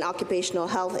leader in occupational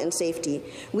health and safety.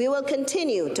 We will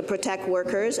continue to protect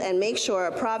workers and make sure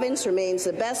our province remains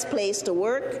the best place to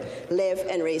work, live,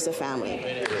 and raise a family.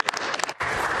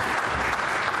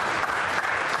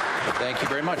 Thank you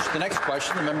very much. The next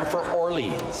question, the member for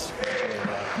Orleans.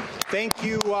 Thank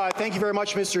you very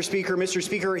much, Mr. Speaker. Mr.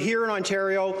 Speaker, here in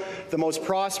Ontario, the most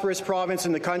prosperous province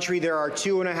in the country, there are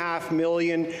 2.5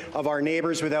 million of our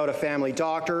neighbours without a family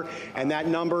doctor, and that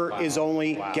number is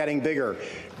only getting bigger.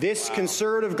 This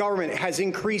Conservative government has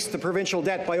increased the provincial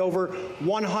debt by over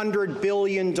 $100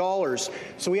 billion.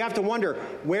 So we have to wonder,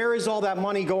 where is all that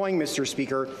money going, Mr.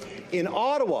 Speaker? In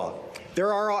Ottawa,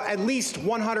 there are at least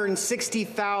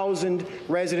 160,000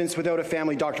 residents without a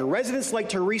family doctor. Residents like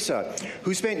Teresa,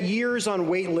 who spent years on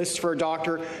wait lists for a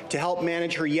doctor to help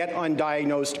manage her yet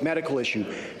undiagnosed medical issue.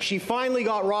 She finally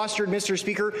got rostered, Mr.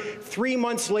 Speaker. 3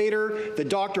 months later, the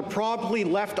doctor promptly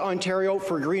left Ontario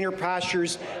for greener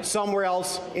pastures somewhere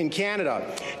else in Canada.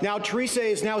 Now, Teresa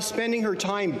is now spending her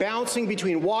time bouncing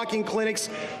between walk-in clinics,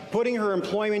 putting her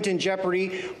employment in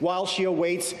jeopardy while she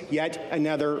awaits yet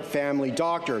another family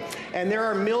doctor. And there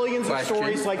are millions of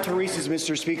stories like Teresa's,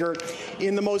 Mr. Speaker,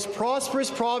 in the most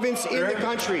prosperous province in the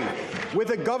country,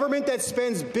 with a government that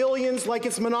spends billions like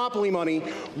it's monopoly money.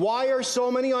 Why are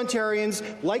so many Ontarians,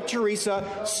 like Teresa,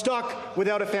 stuck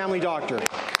without a family doctor?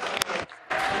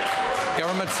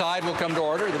 Government side will come to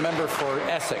order. The member for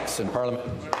Essex in Parliament,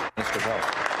 Minister of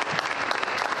Health.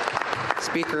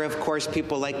 Speaker, of course,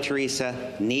 people like Teresa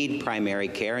need primary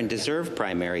care and deserve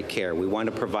primary care. We want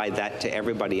to provide that to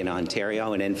everybody in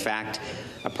Ontario, and in fact,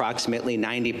 approximately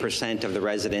 90% of the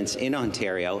residents in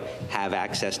Ontario have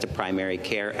access to primary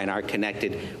care and are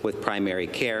connected with primary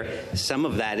care. Some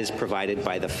of that is provided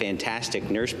by the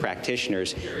fantastic nurse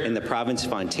practitioners in the province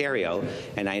of Ontario.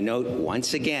 And I note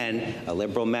once again, a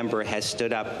Liberal member has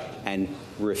stood up and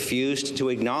refused to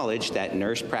acknowledge that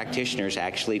nurse practitioners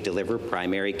actually deliver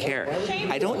primary care.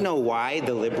 I don't know why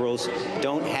the Liberals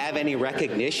don't have any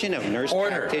recognition of nurse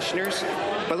practitioners,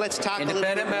 but let's talk a little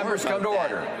bit more about members come to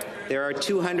order. There are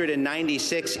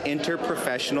 296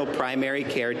 interprofessional primary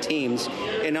care teams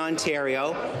in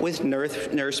Ontario with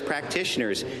nurse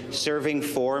practitioners serving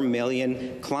 4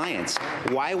 million clients.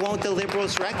 Why won't the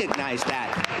Liberals recognize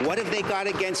that? What have they got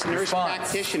against nurse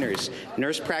practitioners?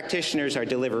 Nurse practitioners are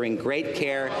delivering great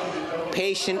care,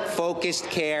 patient-focused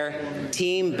care,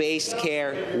 team-based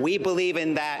care. We believe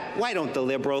in that. Why don't the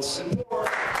Liberals?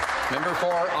 Member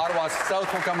for Ottawa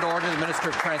South will come to order. The Minister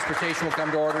of Transportation will come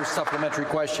to order. Supplementary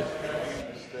question.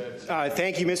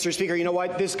 Thank you, Mr. Speaker. You know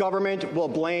what? This government will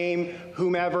blame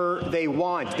whomever they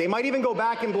want. They might even go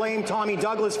back and blame Tommy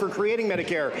Douglas for creating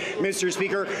Medicare, Mr.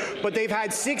 Speaker, but they've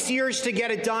had 6 years to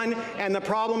get it done, and the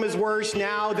problem is worse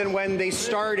now than when they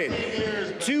started.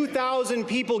 2,000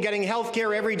 people getting health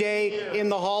care every day in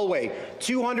the hallway.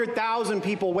 200,000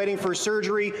 people waiting for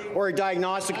surgery or a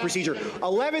diagnostic procedure.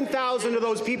 11,000 of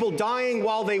those people dying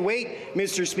while they wait,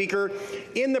 Mr. Speaker.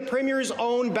 In the Premier's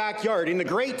own backyard, in the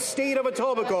great state of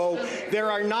Etobicoke, there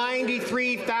are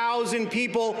 93,000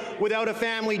 people without a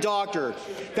family doctor.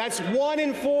 That's 1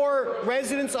 in 4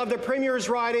 residents of the Premier's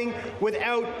riding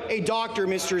without a doctor,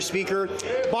 Mr. Speaker.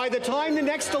 By the time the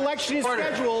next election is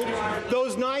scheduled,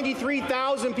 those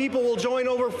 93,000 people will join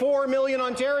over 4 million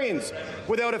Ontarians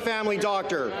without a family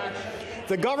doctor.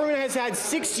 The government has had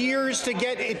 6 years to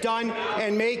get it done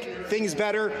and make things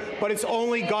better, but it's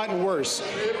only gotten worse.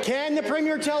 Can the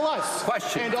Premier tell us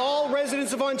and all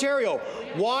residents of Ontario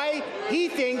why he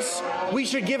thinks we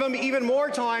should give him even more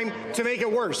time to make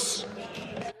it worse?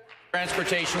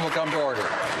 Transportation will come to order.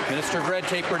 Minister of Red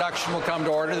Tape Reduction will come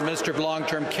to order. The Minister of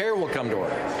Long-Term Care will come to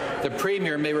order. The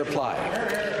Premier may reply.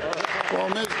 Well,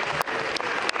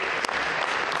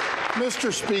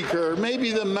 Mr. Speaker,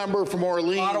 maybe the member from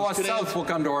Orleans... Ottawa South will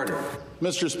come to order.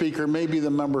 Mr. Speaker, maybe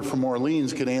the member from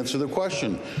Orleans could answer the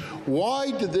question. Why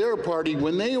did their party,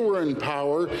 when they were in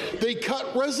power, they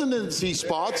cut residency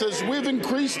spots as we've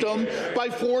increased them by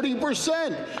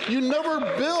 40%? You never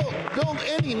built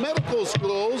any medical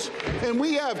schools, and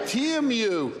we have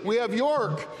TMU, we have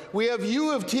York, we have U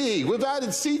of T, we've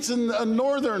added seats in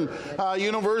Northern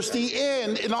University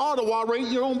and in Ottawa, right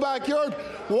in your own backyard.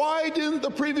 Why didn't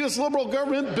the previous Liberal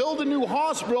government build a new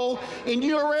hospital in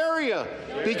your area?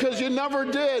 Because you never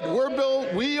did.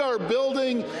 We are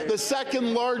building the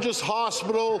second largest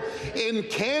hospital in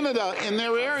Canada in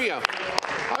their area.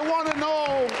 I want to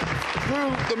know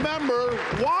through the member,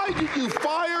 why did you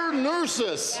fire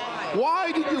nurses?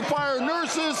 Why did you fire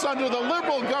nurses under the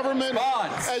Liberal government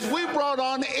as we brought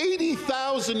on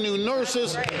 80,000 new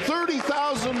nurses,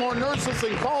 30,000 more nurses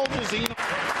in colleges?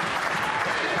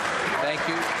 Thank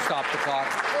you. Stop the clock.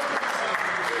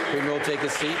 Premier will take a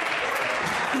seat.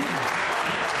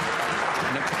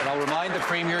 And I'll remind the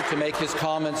Premier to make his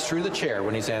comments through the chair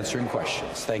when he's answering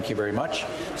questions. Thank you very much.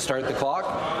 Start the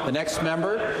clock. The next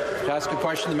member to ask a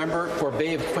question, the member for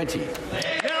Bay of Quinte.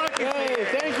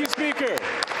 Thank you, Speaker.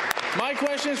 My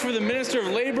question question is for the Minister of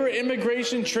Labour,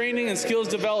 Immigration, Training and Skills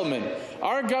Development.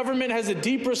 Our government has a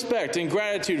deep respect and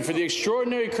gratitude for the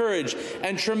extraordinary courage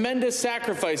and tremendous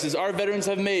sacrifices our veterans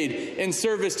have made in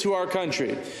service to our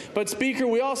country. But, Speaker,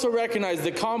 we also recognize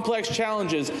the complex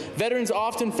challenges veterans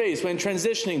often face when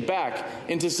transitioning back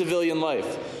into civilian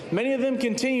life. Many of them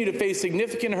continue to face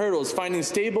significant hurdles finding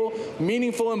stable,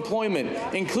 meaningful employment,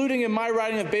 including in my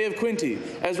riding of Bay of Quinte,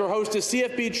 as we're host to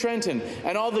CFB Trenton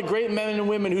and all the great men and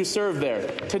women who serve there.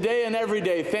 Today and every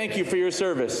day, thank you for your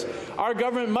service. Our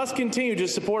government must continue to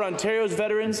support Ontario's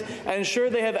veterans and ensure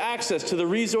they have access to the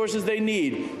resources they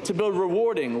need to build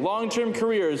rewarding, long-term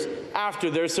careers after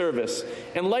their service.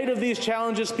 In light of these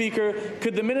challenges, Speaker,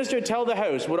 could the Minister tell the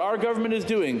House what our government is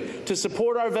doing to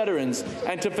support our veterans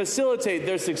and to facilitate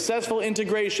their successful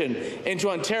integration into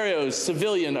Ontario's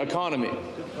civilian economy?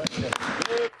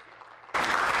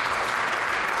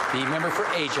 The member for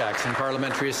Ajax and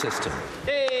parliamentary assistant.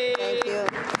 Thank you.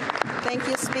 Thank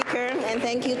you, Speaker, and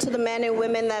thank you to the men and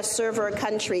women that serve our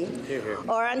country.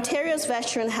 Our Ontario's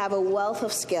veterans have a wealth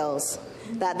of skills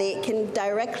that they can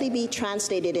directly be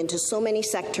translated into so many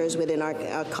sectors within our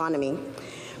economy.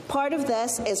 Part of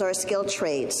this is our skilled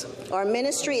trades. Our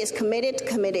ministry is committed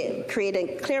to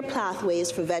creating clear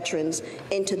pathways for veterans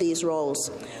into these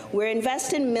roles. We're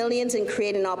investing millions in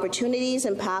creating opportunities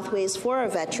and pathways for our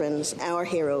veterans and our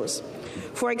heroes.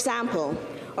 For example,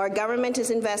 our government is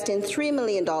investing $3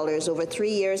 million over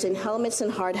 3 years in Helmets and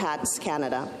Hard Hats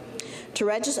Canada, to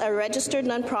a registered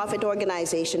nonprofit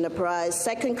organization that provides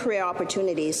second career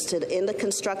opportunities in the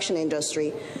construction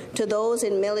industry to those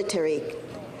in military.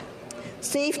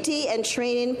 Safety and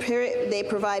training, they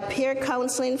provide peer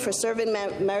counseling for serving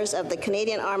members of the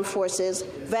Canadian Armed Forces,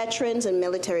 veterans, and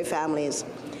military families.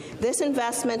 This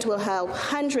investment will help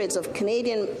hundreds of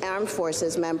Canadian Armed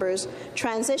Forces members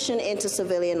transition into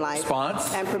civilian life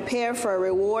and prepare for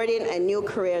rewarding and new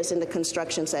careers in the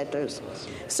construction sectors.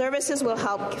 Services will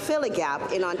help fill a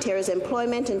gap in Ontario's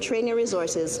employment and training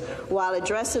resources while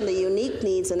addressing the unique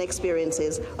needs and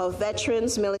experiences of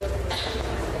veterans, military.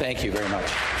 Thank you very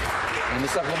much. In the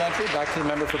supplementary, back to the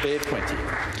member for Bay of Quinte.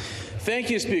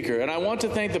 Thank you, Speaker, and I want to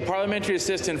thank the parliamentary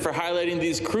assistant for highlighting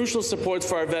these crucial supports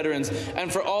for our veterans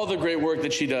and for all the great work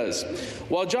that she does.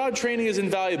 While job training is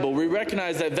invaluable, we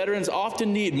recognize that veterans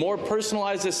often need more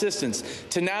personalized assistance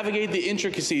to navigate the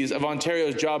intricacies of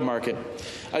Ontario's job market.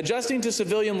 Adjusting to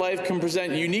civilian life can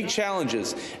present unique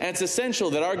challenges, and it's essential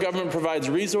that our government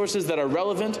provides resources that are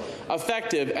relevant,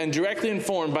 effective, and directly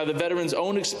informed by the veterans'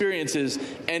 own experiences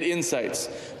and insights.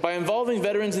 By involving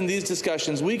veterans in these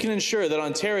discussions, we can ensure that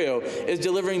Ontario is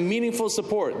delivering meaningful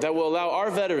support that will allow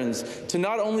our veterans to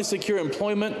not only secure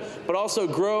employment, but also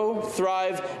grow,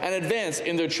 thrive, and advance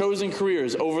in their chosen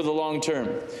careers over the long term.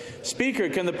 Speaker,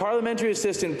 can the parliamentary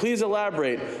assistant please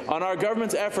elaborate on our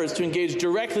government's efforts to engage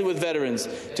directly with veterans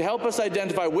to help us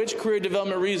identify which career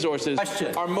development resources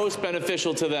are most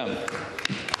beneficial to them?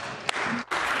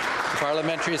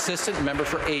 Parliamentary assistant, member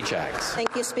for Ajax.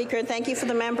 Thank you, Speaker. Thank you for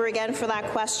the member again for that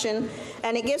question.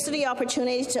 And it gives me the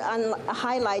opportunity to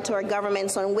highlight to our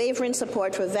government's unwavering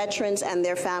support for veterans and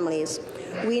their families.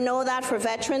 We know that for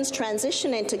veterans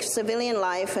transitioning into civilian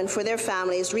life and for their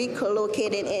families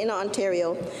relocated in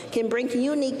Ontario can bring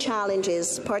unique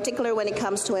challenges, particularly when it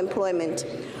comes to employment.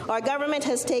 Our government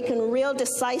has taken real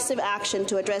decisive action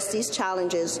to address these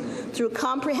challenges. Through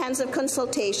comprehensive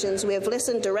consultations, we have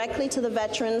listened directly to the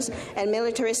veterans and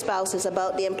military spouses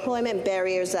about the employment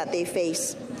barriers that they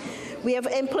face. We have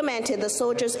implemented the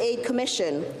Soldiers' Aid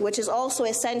Commission, which is also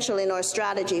essential in our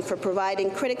strategy for providing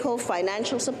critical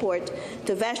financial support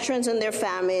to veterans and their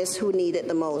families who need it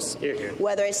the most.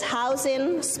 Whether it's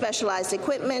housing, specialized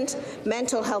equipment,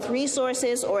 mental health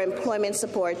resources, or employment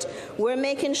support, we're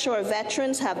making sure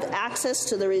veterans have access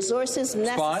to the resources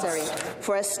necessary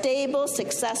for a stable,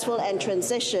 successful, and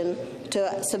transition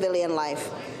to civilian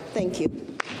life. Thank you.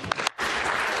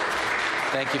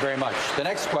 Thank you very much. The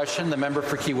next question, the member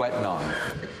for Kiewit-Nong.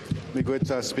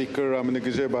 Miigwech, Speaker,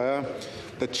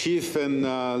 the chief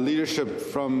and leadership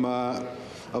from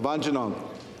Aamjiwnaang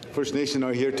First Nation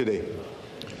are here today.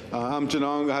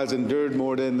 Aamjiwnaang has endured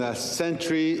more than a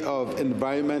century of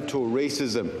environmental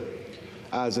racism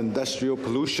as industrial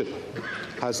pollution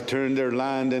has turned their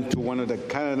land into one of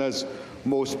Canada's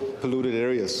most polluted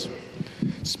areas.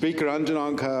 Speaker,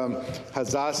 Aamjiwnaang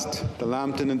has asked the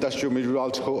Lambton Industrial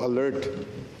Meteorological Alert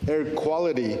air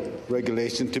quality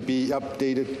regulation to be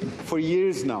updated for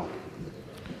years now.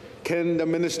 Can the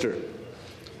minister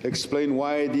explain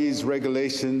why these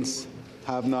regulations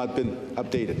have not been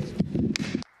updated?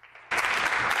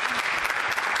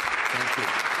 Thank you.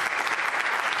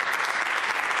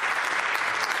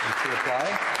 To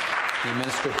reply. The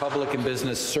Minister of Public and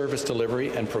Business Service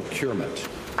Delivery and Procurement.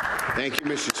 Thank you,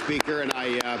 Mr. Speaker, and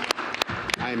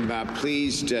I'm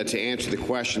pleased to answer the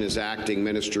question as Acting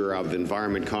Minister of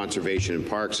Environment, Conservation and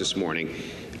Parks this morning.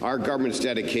 Our government's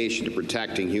dedication to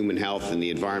protecting human health and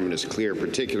the environment is clear,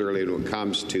 particularly when it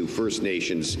comes to First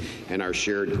Nations and our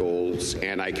shared goals.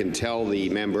 And I can tell the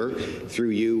member, through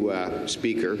you,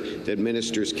 Speaker, that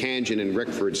Ministers Khanjin and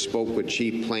Rickford spoke with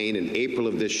Chief Plain in April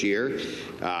of this year,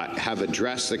 have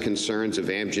addressed the concerns of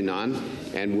Amjinon,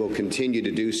 and will continue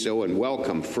to do so and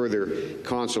welcome further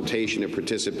consultation and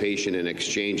participation in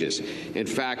exchanges. In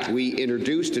fact, we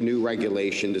introduced a new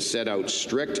regulation to set out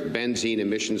strict benzene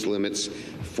emissions limits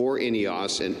for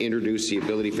INEOS and introduced the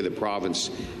ability for the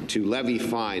province to levy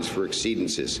fines for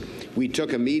exceedances. We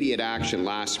took immediate action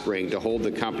last spring to hold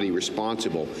the company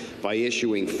responsible by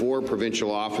issuing 4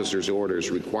 provincial officers'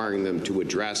 orders requiring them to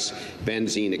address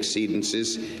benzene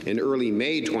exceedances. In early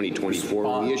May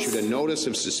 2024, we issued a notice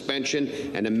of suspension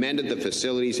and amended the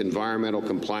facility's environmental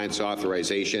compliance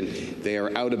authorization. They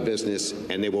are out of business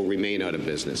and they will remain out of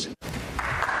business.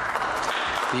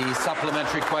 The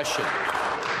supplementary question.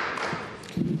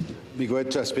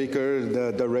 Miigwech,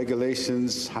 Speaker, the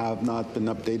regulations have not been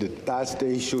updated. That's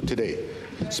the issue today.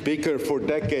 Speaker, for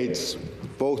decades,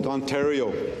 both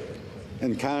Ontario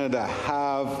and Canada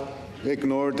have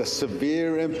ignored the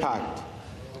severe impact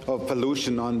of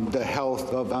pollution on the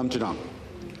health of Amjinon.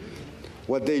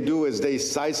 What they do is they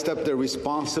sidestep their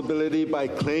responsibility by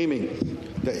claiming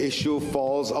the issue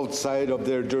falls outside of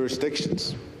their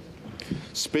jurisdictions.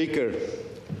 Speaker,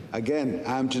 again,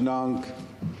 Amjinon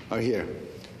are here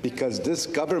because this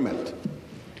government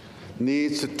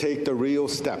needs to take the real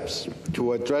steps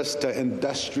to address the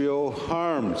industrial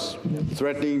harms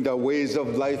threatening the ways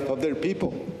of life of their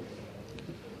people.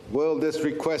 Will this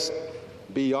request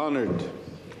be honored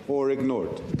or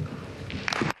ignored?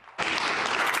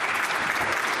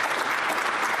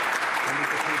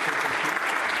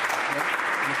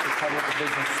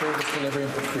 Business Service Delivery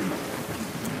and Procurement.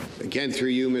 Again, through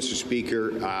you, Mr.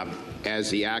 Speaker,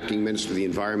 as the Acting Minister of the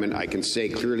Environment, I can say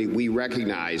clearly we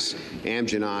recognize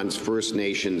Amjinon's First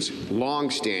Nations'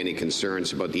 long-standing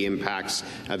concerns about the impacts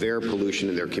of air pollution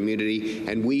in their community,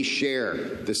 and we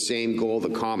share the same goal, the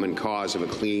common cause of a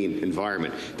clean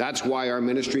environment. That's why our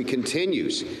ministry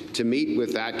continues to meet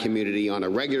with that community on a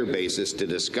regular basis to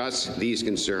discuss these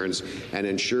concerns and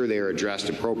ensure they are addressed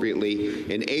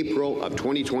appropriately. In April of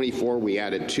 2024, we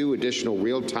added 2 additional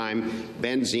real-time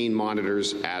benzene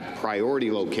monitors at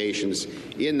priority locations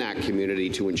in that community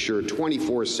to ensure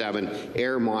 24/7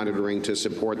 air monitoring to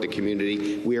support the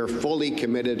community. We are fully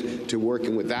committed to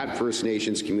working with that First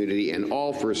Nations community and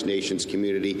all First Nations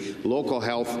community, local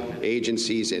health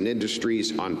agencies and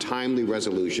industries on timely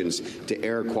resolutions to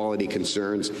air quality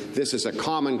concerns. This is a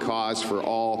common cause for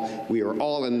all. We are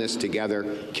all in this together.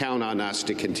 Count on us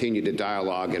to continue to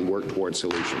dialogue and work towards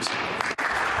solutions.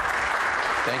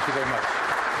 Thank you very much.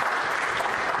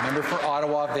 Member for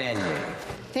Ottawa, Vanier.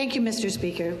 Thank you, Mr.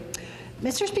 Speaker.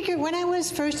 Mr. Speaker, when I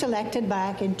was first elected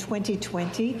back in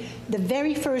 2020, the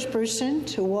very first person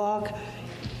to walk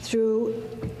through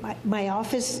my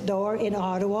office door in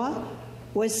Ottawa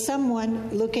was someone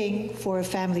looking for a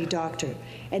family doctor.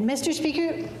 And Mr.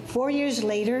 Speaker, 4 years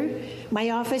later, my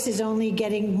office is only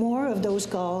getting more of those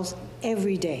calls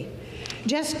every day.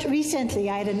 Just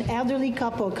recently, I had an elderly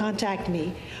couple contact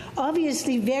me,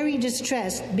 obviously very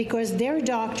distressed because their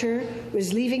doctor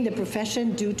was leaving the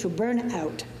profession due to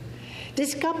burnout.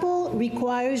 This couple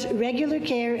requires regular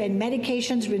care and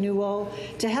medications renewal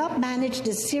to help manage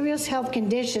the serious health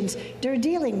conditions they're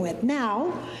dealing with.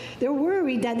 Now, they're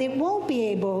worried that they won't be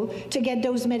able to get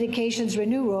those medications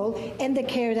renewal and the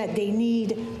care that they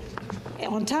need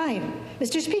on time.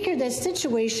 Mr. Speaker, this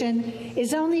situation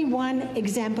is only one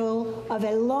example of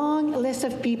a long list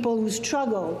of people who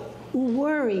struggle, who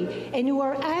worry, and who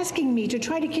are asking me to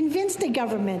try to convince the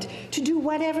government to do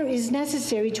whatever is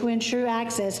necessary to ensure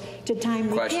access to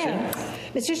timely care.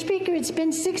 Mr. Speaker, it's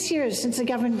been 6 years since the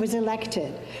government was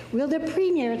elected. Will the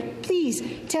Premier please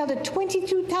tell the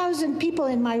 22,000 people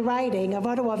in my riding of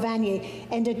Ottawa-Vanier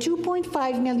and the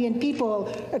 2.5 million people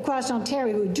across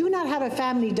Ontario who do not have a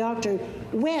family doctor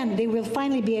when they will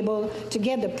finally be able to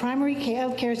get the primary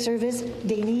health care service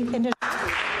they need in the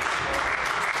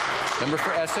Member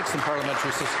for Essex and Parliamentary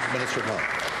Assistant Minister Hall.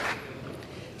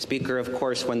 Speaker, of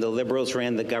course, when the Liberals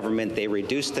ran the government, they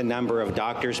reduced the number of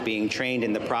doctors being trained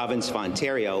in the province of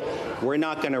Ontario. We're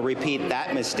not going to repeat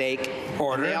that mistake.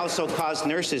 Order. They also caused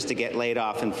nurses to get laid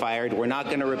off and fired. We're not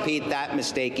going to repeat that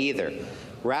mistake either.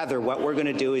 Rather, what we're going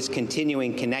to do is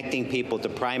continuing connecting people to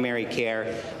primary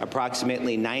care.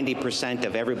 Approximately 90%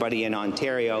 of everybody in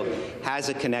Ontario has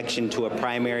a connection to a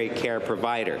primary care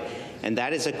provider. And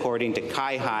that is according to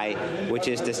CIHI, which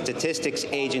is the statistics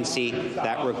agency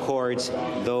that records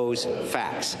those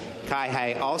facts.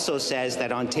 CIHI also says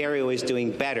that Ontario is doing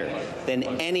better than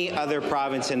any other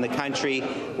province in the country.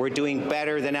 We're doing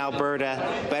better than Alberta,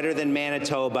 better than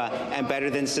Manitoba, and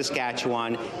better than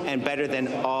Saskatchewan, and better than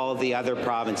all the other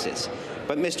provinces.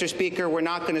 But, Mr. Speaker, we're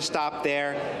not going to stop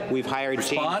there. We've hired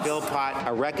Jane Philpott,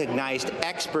 a recognized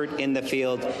expert in the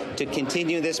field, to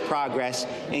continue this progress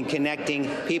in connecting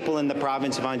people in the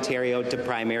province of Ontario to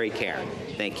primary care.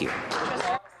 Thank you.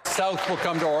 South will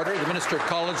come to order. The Minister of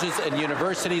Colleges and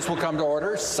Universities will come to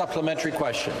order. Supplementary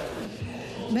question.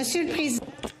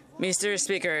 Mr.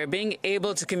 Speaker, being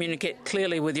able to communicate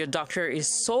clearly with your doctor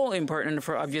is so important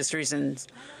for obvious reasons.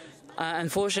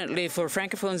 Unfortunately, for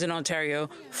Francophones in Ontario,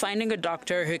 finding a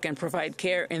doctor who can provide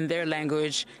care in their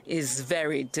language is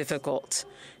very difficult.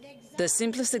 The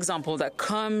simplest example that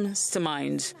comes to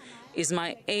mind is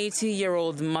my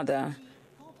 80-year-old mother,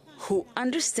 who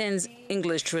understands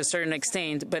English to a certain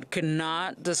extent but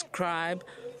cannot describe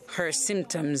her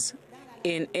symptoms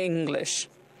in English.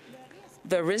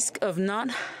 The risk of not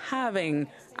having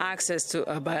access to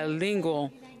a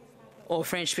bilingual or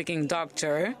French-speaking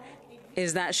doctor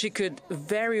is that she could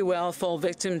very well fall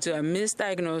victim to a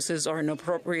misdiagnosis or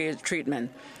inappropriate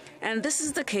treatment. And this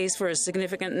is the case for a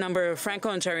significant number of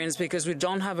Franco-Ontarians because we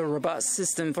don't have a robust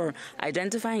system for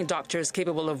identifying doctors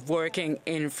capable of working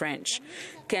in French.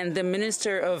 Can the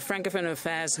Minister of Francophone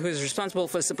Affairs, who is responsible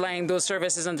for supplying those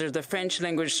services under the French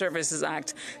Language Services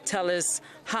Act, tell us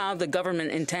how the government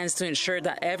intends to ensure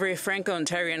that every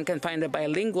Franco-Ontarian can find a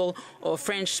bilingual or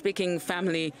French-speaking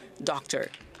family doctor?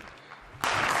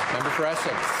 Member for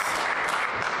Essex.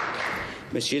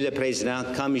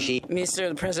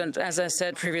 Mr. President, as I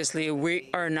said previously, we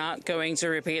are not going to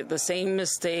repeat the same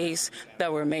mistakes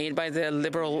that were made by the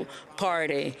Liberal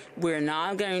Party. We're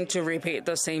not going to repeat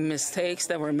the same mistakes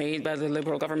that were made by the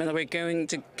Liberal government. We're going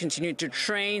to continue to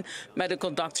train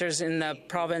medical doctors in the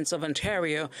province of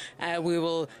Ontario. We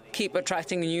will keep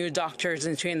attracting new doctors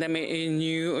and train them in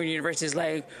new universities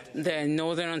like the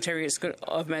Northern Ontario School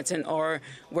of Medicine, or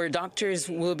where doctors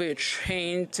will be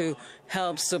trained to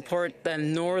help support the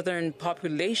northern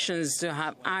populations to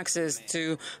have access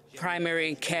to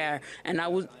primary care. And I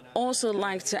would also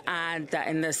like to add that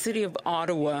in the city of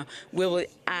Ottawa, we will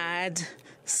add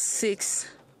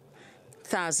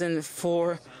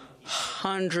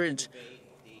 6,400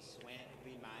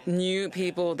 new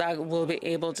people that will be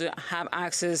able to have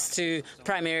access to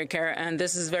primary care. And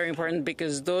this is very important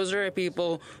because those are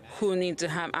people who need to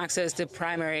have access to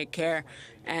primary care,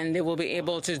 and they will be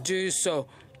able to do so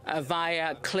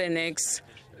via clinics,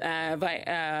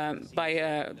 via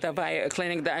a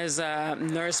clinic that is a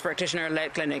nurse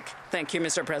practitioner-led clinic. Thank you,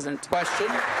 Mr. President. Question.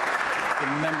 The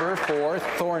member for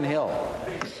Thornhill.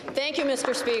 Thank you,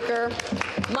 Mr. Speaker.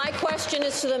 My question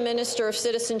is to the Minister of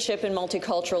Citizenship and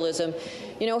Multiculturalism.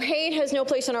 You know, hate has no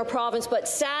place in our province, but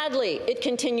sadly, it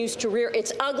continues to rear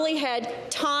its ugly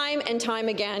head time and time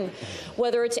again.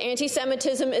 Whether it's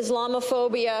anti-Semitism,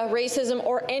 Islamophobia, racism,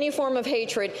 or any form of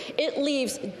hatred, it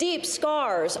leaves deep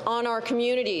scars on our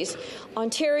communities.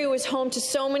 Ontario is home to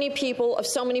so many people of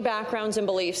so many backgrounds and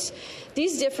beliefs.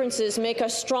 These differences make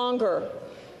us stronger,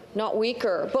 not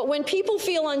weaker. But when people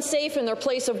feel unsafe in their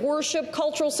place of worship,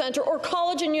 cultural centre, or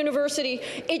college and university,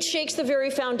 it shakes the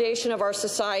very foundation of our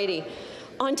society.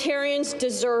 Ontarians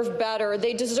deserve better.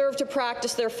 They deserve to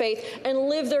practice their faith and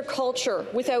live their culture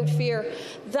without fear.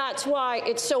 That's why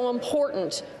it's so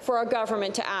important for our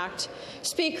government to act.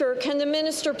 Speaker, can the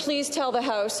minister please tell the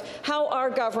House how our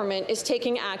government is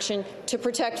taking action to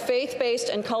protect faith-based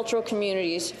and cultural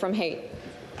communities from hate?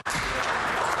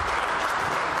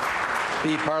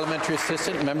 The Parliamentary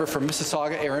Assistant Member for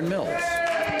Mississauga, Aaron Mills.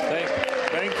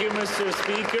 Thank you, Mr.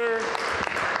 Speaker.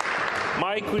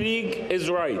 My colleague is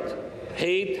right.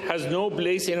 Hate has no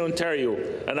place in Ontario,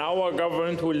 and our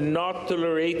government will not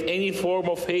tolerate any form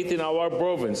of hate in our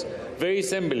province. Very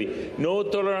simply, no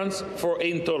tolerance for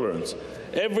intolerance.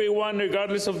 Everyone,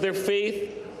 regardless of their faith,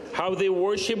 how they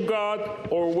worship God,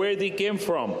 or where they came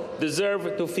from,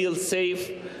 deserve to feel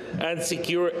safe and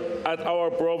secure at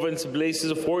our province places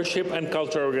of worship and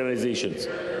cultural organizations.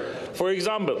 For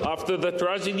example, after the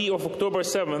tragedy of October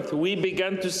 7th, we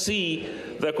began to see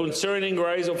the concerning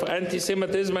rise of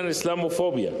anti-Semitism and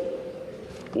Islamophobia.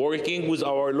 Working with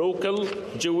our local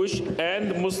Jewish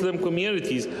and Muslim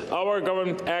communities, our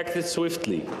government acted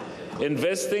swiftly,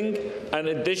 investing an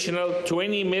additional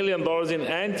 $20 million in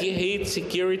anti-hate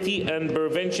security and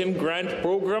prevention grant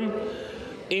program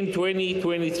in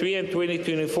 2023 and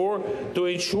 2024 to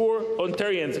ensure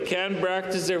Ontarians can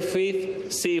practice their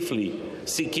faith safely,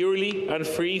 securely, and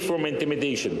free from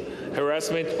intimidation,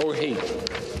 harassment, or hate.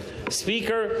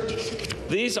 Speaker,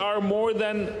 these are more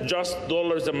than just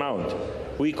dollars amount.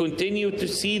 We continue to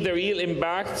see the real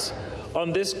impacts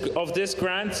of this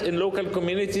grants in local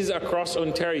communities across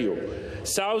Ontario.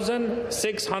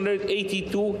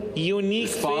 1,682 unique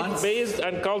faith-based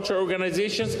and cultural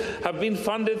organizations have been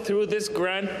funded through this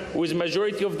grant, with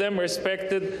majority of them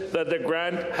respected that the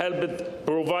grant helped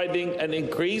providing an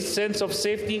increased sense of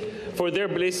safety for their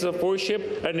places of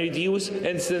worship and reduce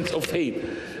incidents of hate.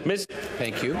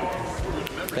 Thank you.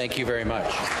 Thank you very much.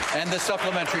 And the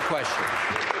supplementary question.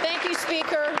 Thank you,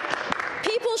 Speaker.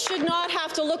 People should not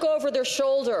have to look over their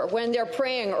shoulder when they're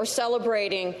praying or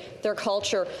celebrating their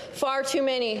culture. Far too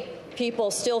many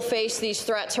people still face these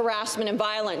threats, harassment, and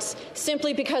violence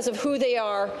simply because of who they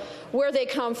are, where they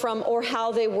come from, or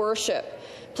how they worship.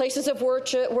 Places of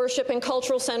worship and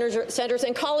cultural centers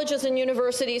and colleges and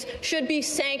universities should be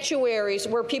sanctuaries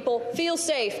where people feel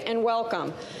safe and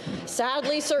welcome.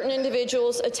 Sadly, certain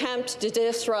individuals attempt to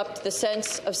disrupt the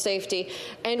sense of safety,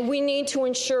 and we need to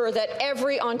ensure that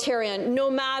every Ontarian, no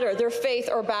matter their faith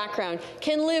or background,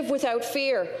 can live without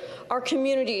fear. Our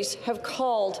communities have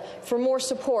called for more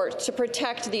support to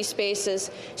protect these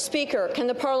spaces. Speaker, can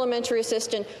the parliamentary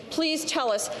assistant please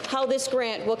tell us how this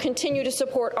grant will continue to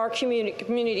support our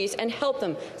communities and help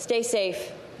them stay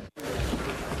safe?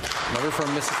 Member from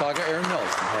Mississauga, Erin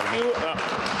Mills.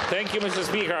 Thank you, Mr.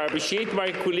 Speaker. I appreciate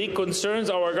my colleague concerns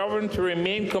our government to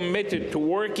remain committed to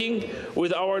working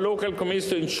with our local communities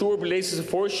to ensure places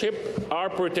of worship are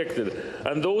protected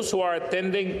and those who are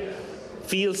attending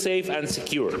feel safe and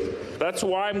secure. That's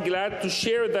why I'm glad to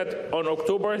share that on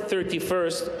October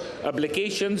 31st,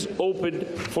 applications opened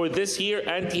for this year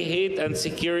Anti-Hate and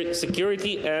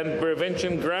Security and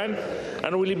Prevention Grant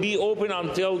and will be open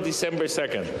until December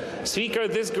 2nd. Speaker,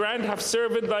 this grant has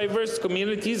served diverse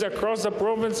communities across the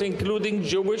province, including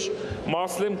Jewish,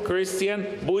 Muslim, Christian,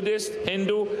 Buddhist,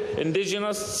 Hindu,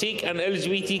 Indigenous, Sikh, and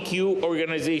LGBTQ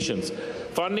organizations.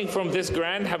 Funding from this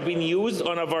grant have been used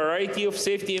on a variety of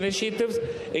safety initiatives,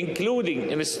 including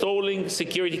installing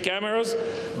security cameras,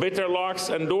 better locks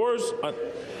and doors,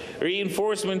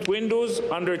 reinforcement windows,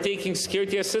 undertaking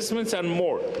security assessments, and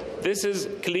more. This is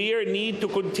clear need to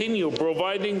continue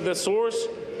providing the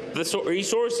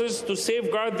resources to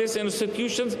safeguard these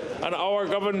institutions, and our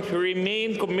government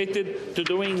remain committed to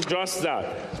doing just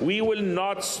that. We will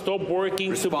not stop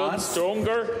working to build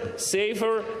stronger,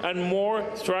 safer, and more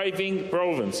thriving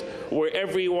province where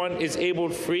everyone is able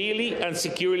freely and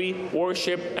securely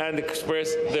worship and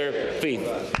express their faith.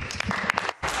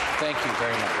 Thank you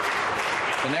very much.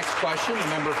 The next question, the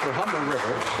member for Humber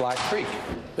River, Black Creek.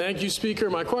 Thank you, Speaker.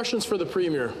 My question is for the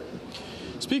Premier.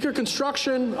 Speaker,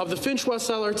 construction of the Finch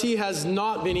West LRT has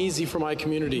not been easy for my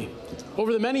community.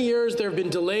 Over the many years, there have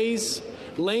been delays,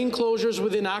 lane closures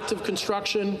within active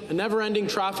construction, a never-ending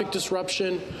traffic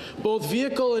disruption, both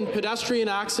vehicle and pedestrian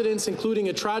accidents, including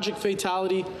a tragic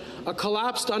fatality, a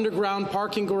collapsed underground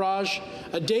parking garage,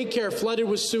 a daycare flooded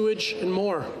with sewage, and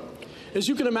more. As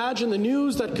you can imagine, the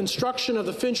news that construction of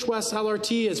the Finch West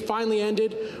LRT has finally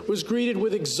ended was greeted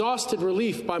with exhausted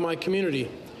relief by my community.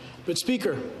 But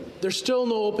Speaker, there's still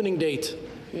no opening date.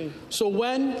 So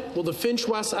when will the Finch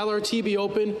West LRT be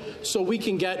open so we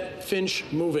can get Finch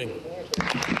moving?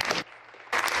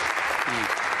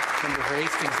 Member for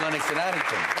Hastings, Lennox and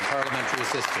Addington, parliamentary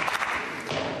assistant.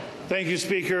 Thank you,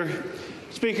 Speaker.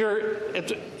 Speaker,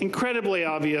 it's incredibly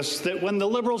obvious that when the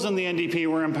Liberals and the NDP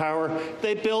were in power,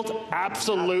 they built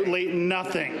absolutely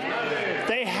nothing.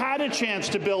 They had a chance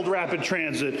to build rapid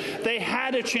transit. They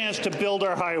had a chance to build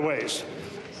our highways.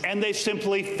 And they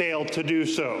simply failed to do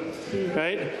so,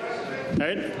 right?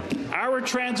 Our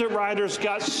transit riders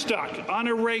got stuck on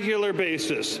a regular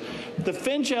basis. The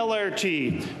Finch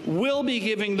LRT will be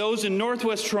giving those in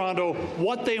Northwest Toronto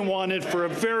what they wanted for a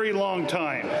very long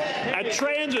time, a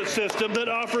transit system that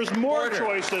offers more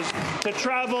choices to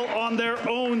travel on their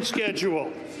own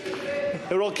schedule.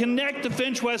 It will connect the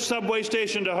Finch West subway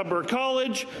station to Humber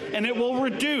College, and it will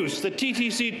reduce the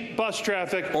TTC bus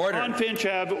traffic on Finch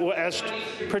Ave West,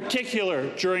 particularly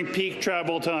during peak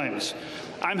travel times.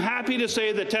 I'm happy to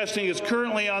say that testing is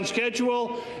currently on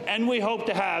schedule, and we hope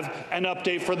to have an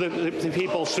update for the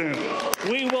people soon.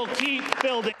 We will keep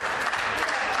building.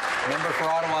 Member for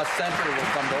Ottawa Centre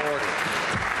will come to order.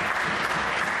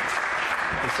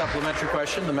 The supplementary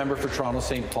question, the member for Toronto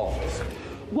St. Paul.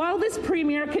 While this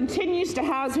Premier continues to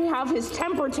have his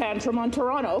temper tantrum on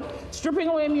Toronto, stripping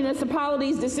away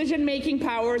municipalities' decision-making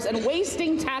powers and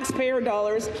wasting taxpayer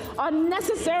dollars,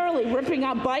 unnecessarily ripping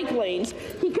up bike lanes,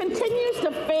 he continues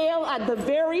to fail at the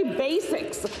very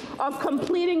basics of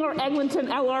completing our Eglinton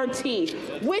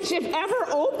LRT, which, if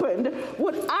ever opened,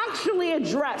 would actually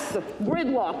address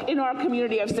gridlock in our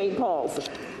community of St. Paul's.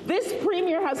 This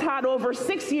Premier has had over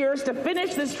 6 years to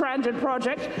finish this transit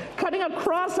project, cutting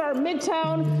across our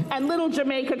Midtown and Little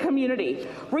Jamaica community.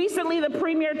 Recently, the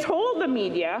Premier told the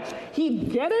media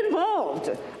he'd get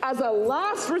involved as a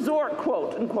last resort,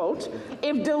 quote unquote,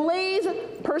 if delays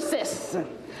persist.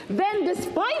 Then,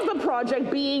 despite the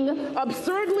project being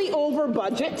absurdly over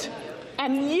budget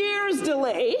and years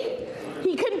delay,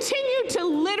 he continued to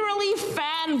literally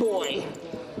fanboy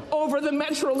over the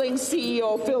Metrolinx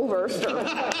CEO, Phil Verster.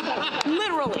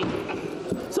 Literally.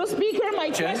 So, Speaker, my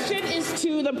question is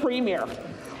to the Premier.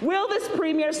 Will this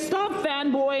Premier stop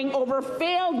fanboying over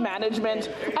failed management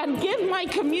and give my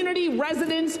community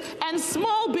residents and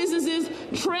small businesses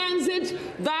transit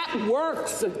that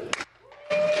works?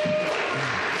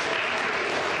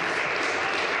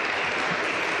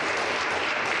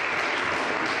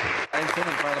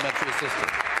 Parliamentary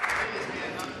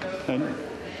assistant.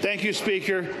 Thank you,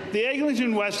 Speaker. The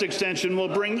Eglinton West extension will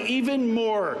bring even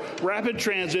more rapid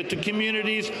transit to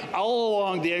communities all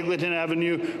along the Eglinton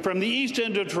Avenue from the east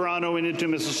end of Toronto and into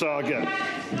Mississauga.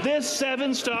 This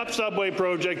 7-stop subway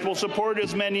project will support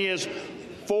as many as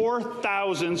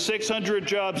 4,600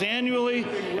 jobs annually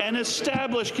and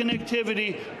establish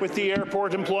connectivity with the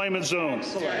Airport Employment Zone,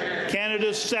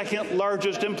 Canada's second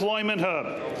largest employment hub.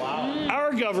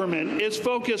 Our government is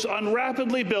focused on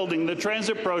rapidly building the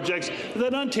transit projects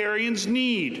that Ontarians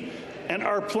need, and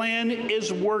our plan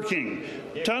is working.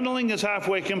 Tunneling is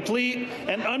halfway complete,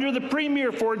 and under the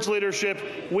Premier Ford's leadership,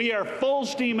 we are full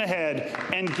steam ahead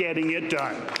and getting it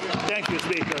done. Thank you,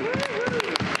 Speaker.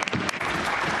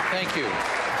 Thank you.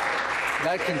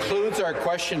 That concludes our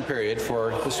question period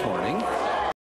for this morning.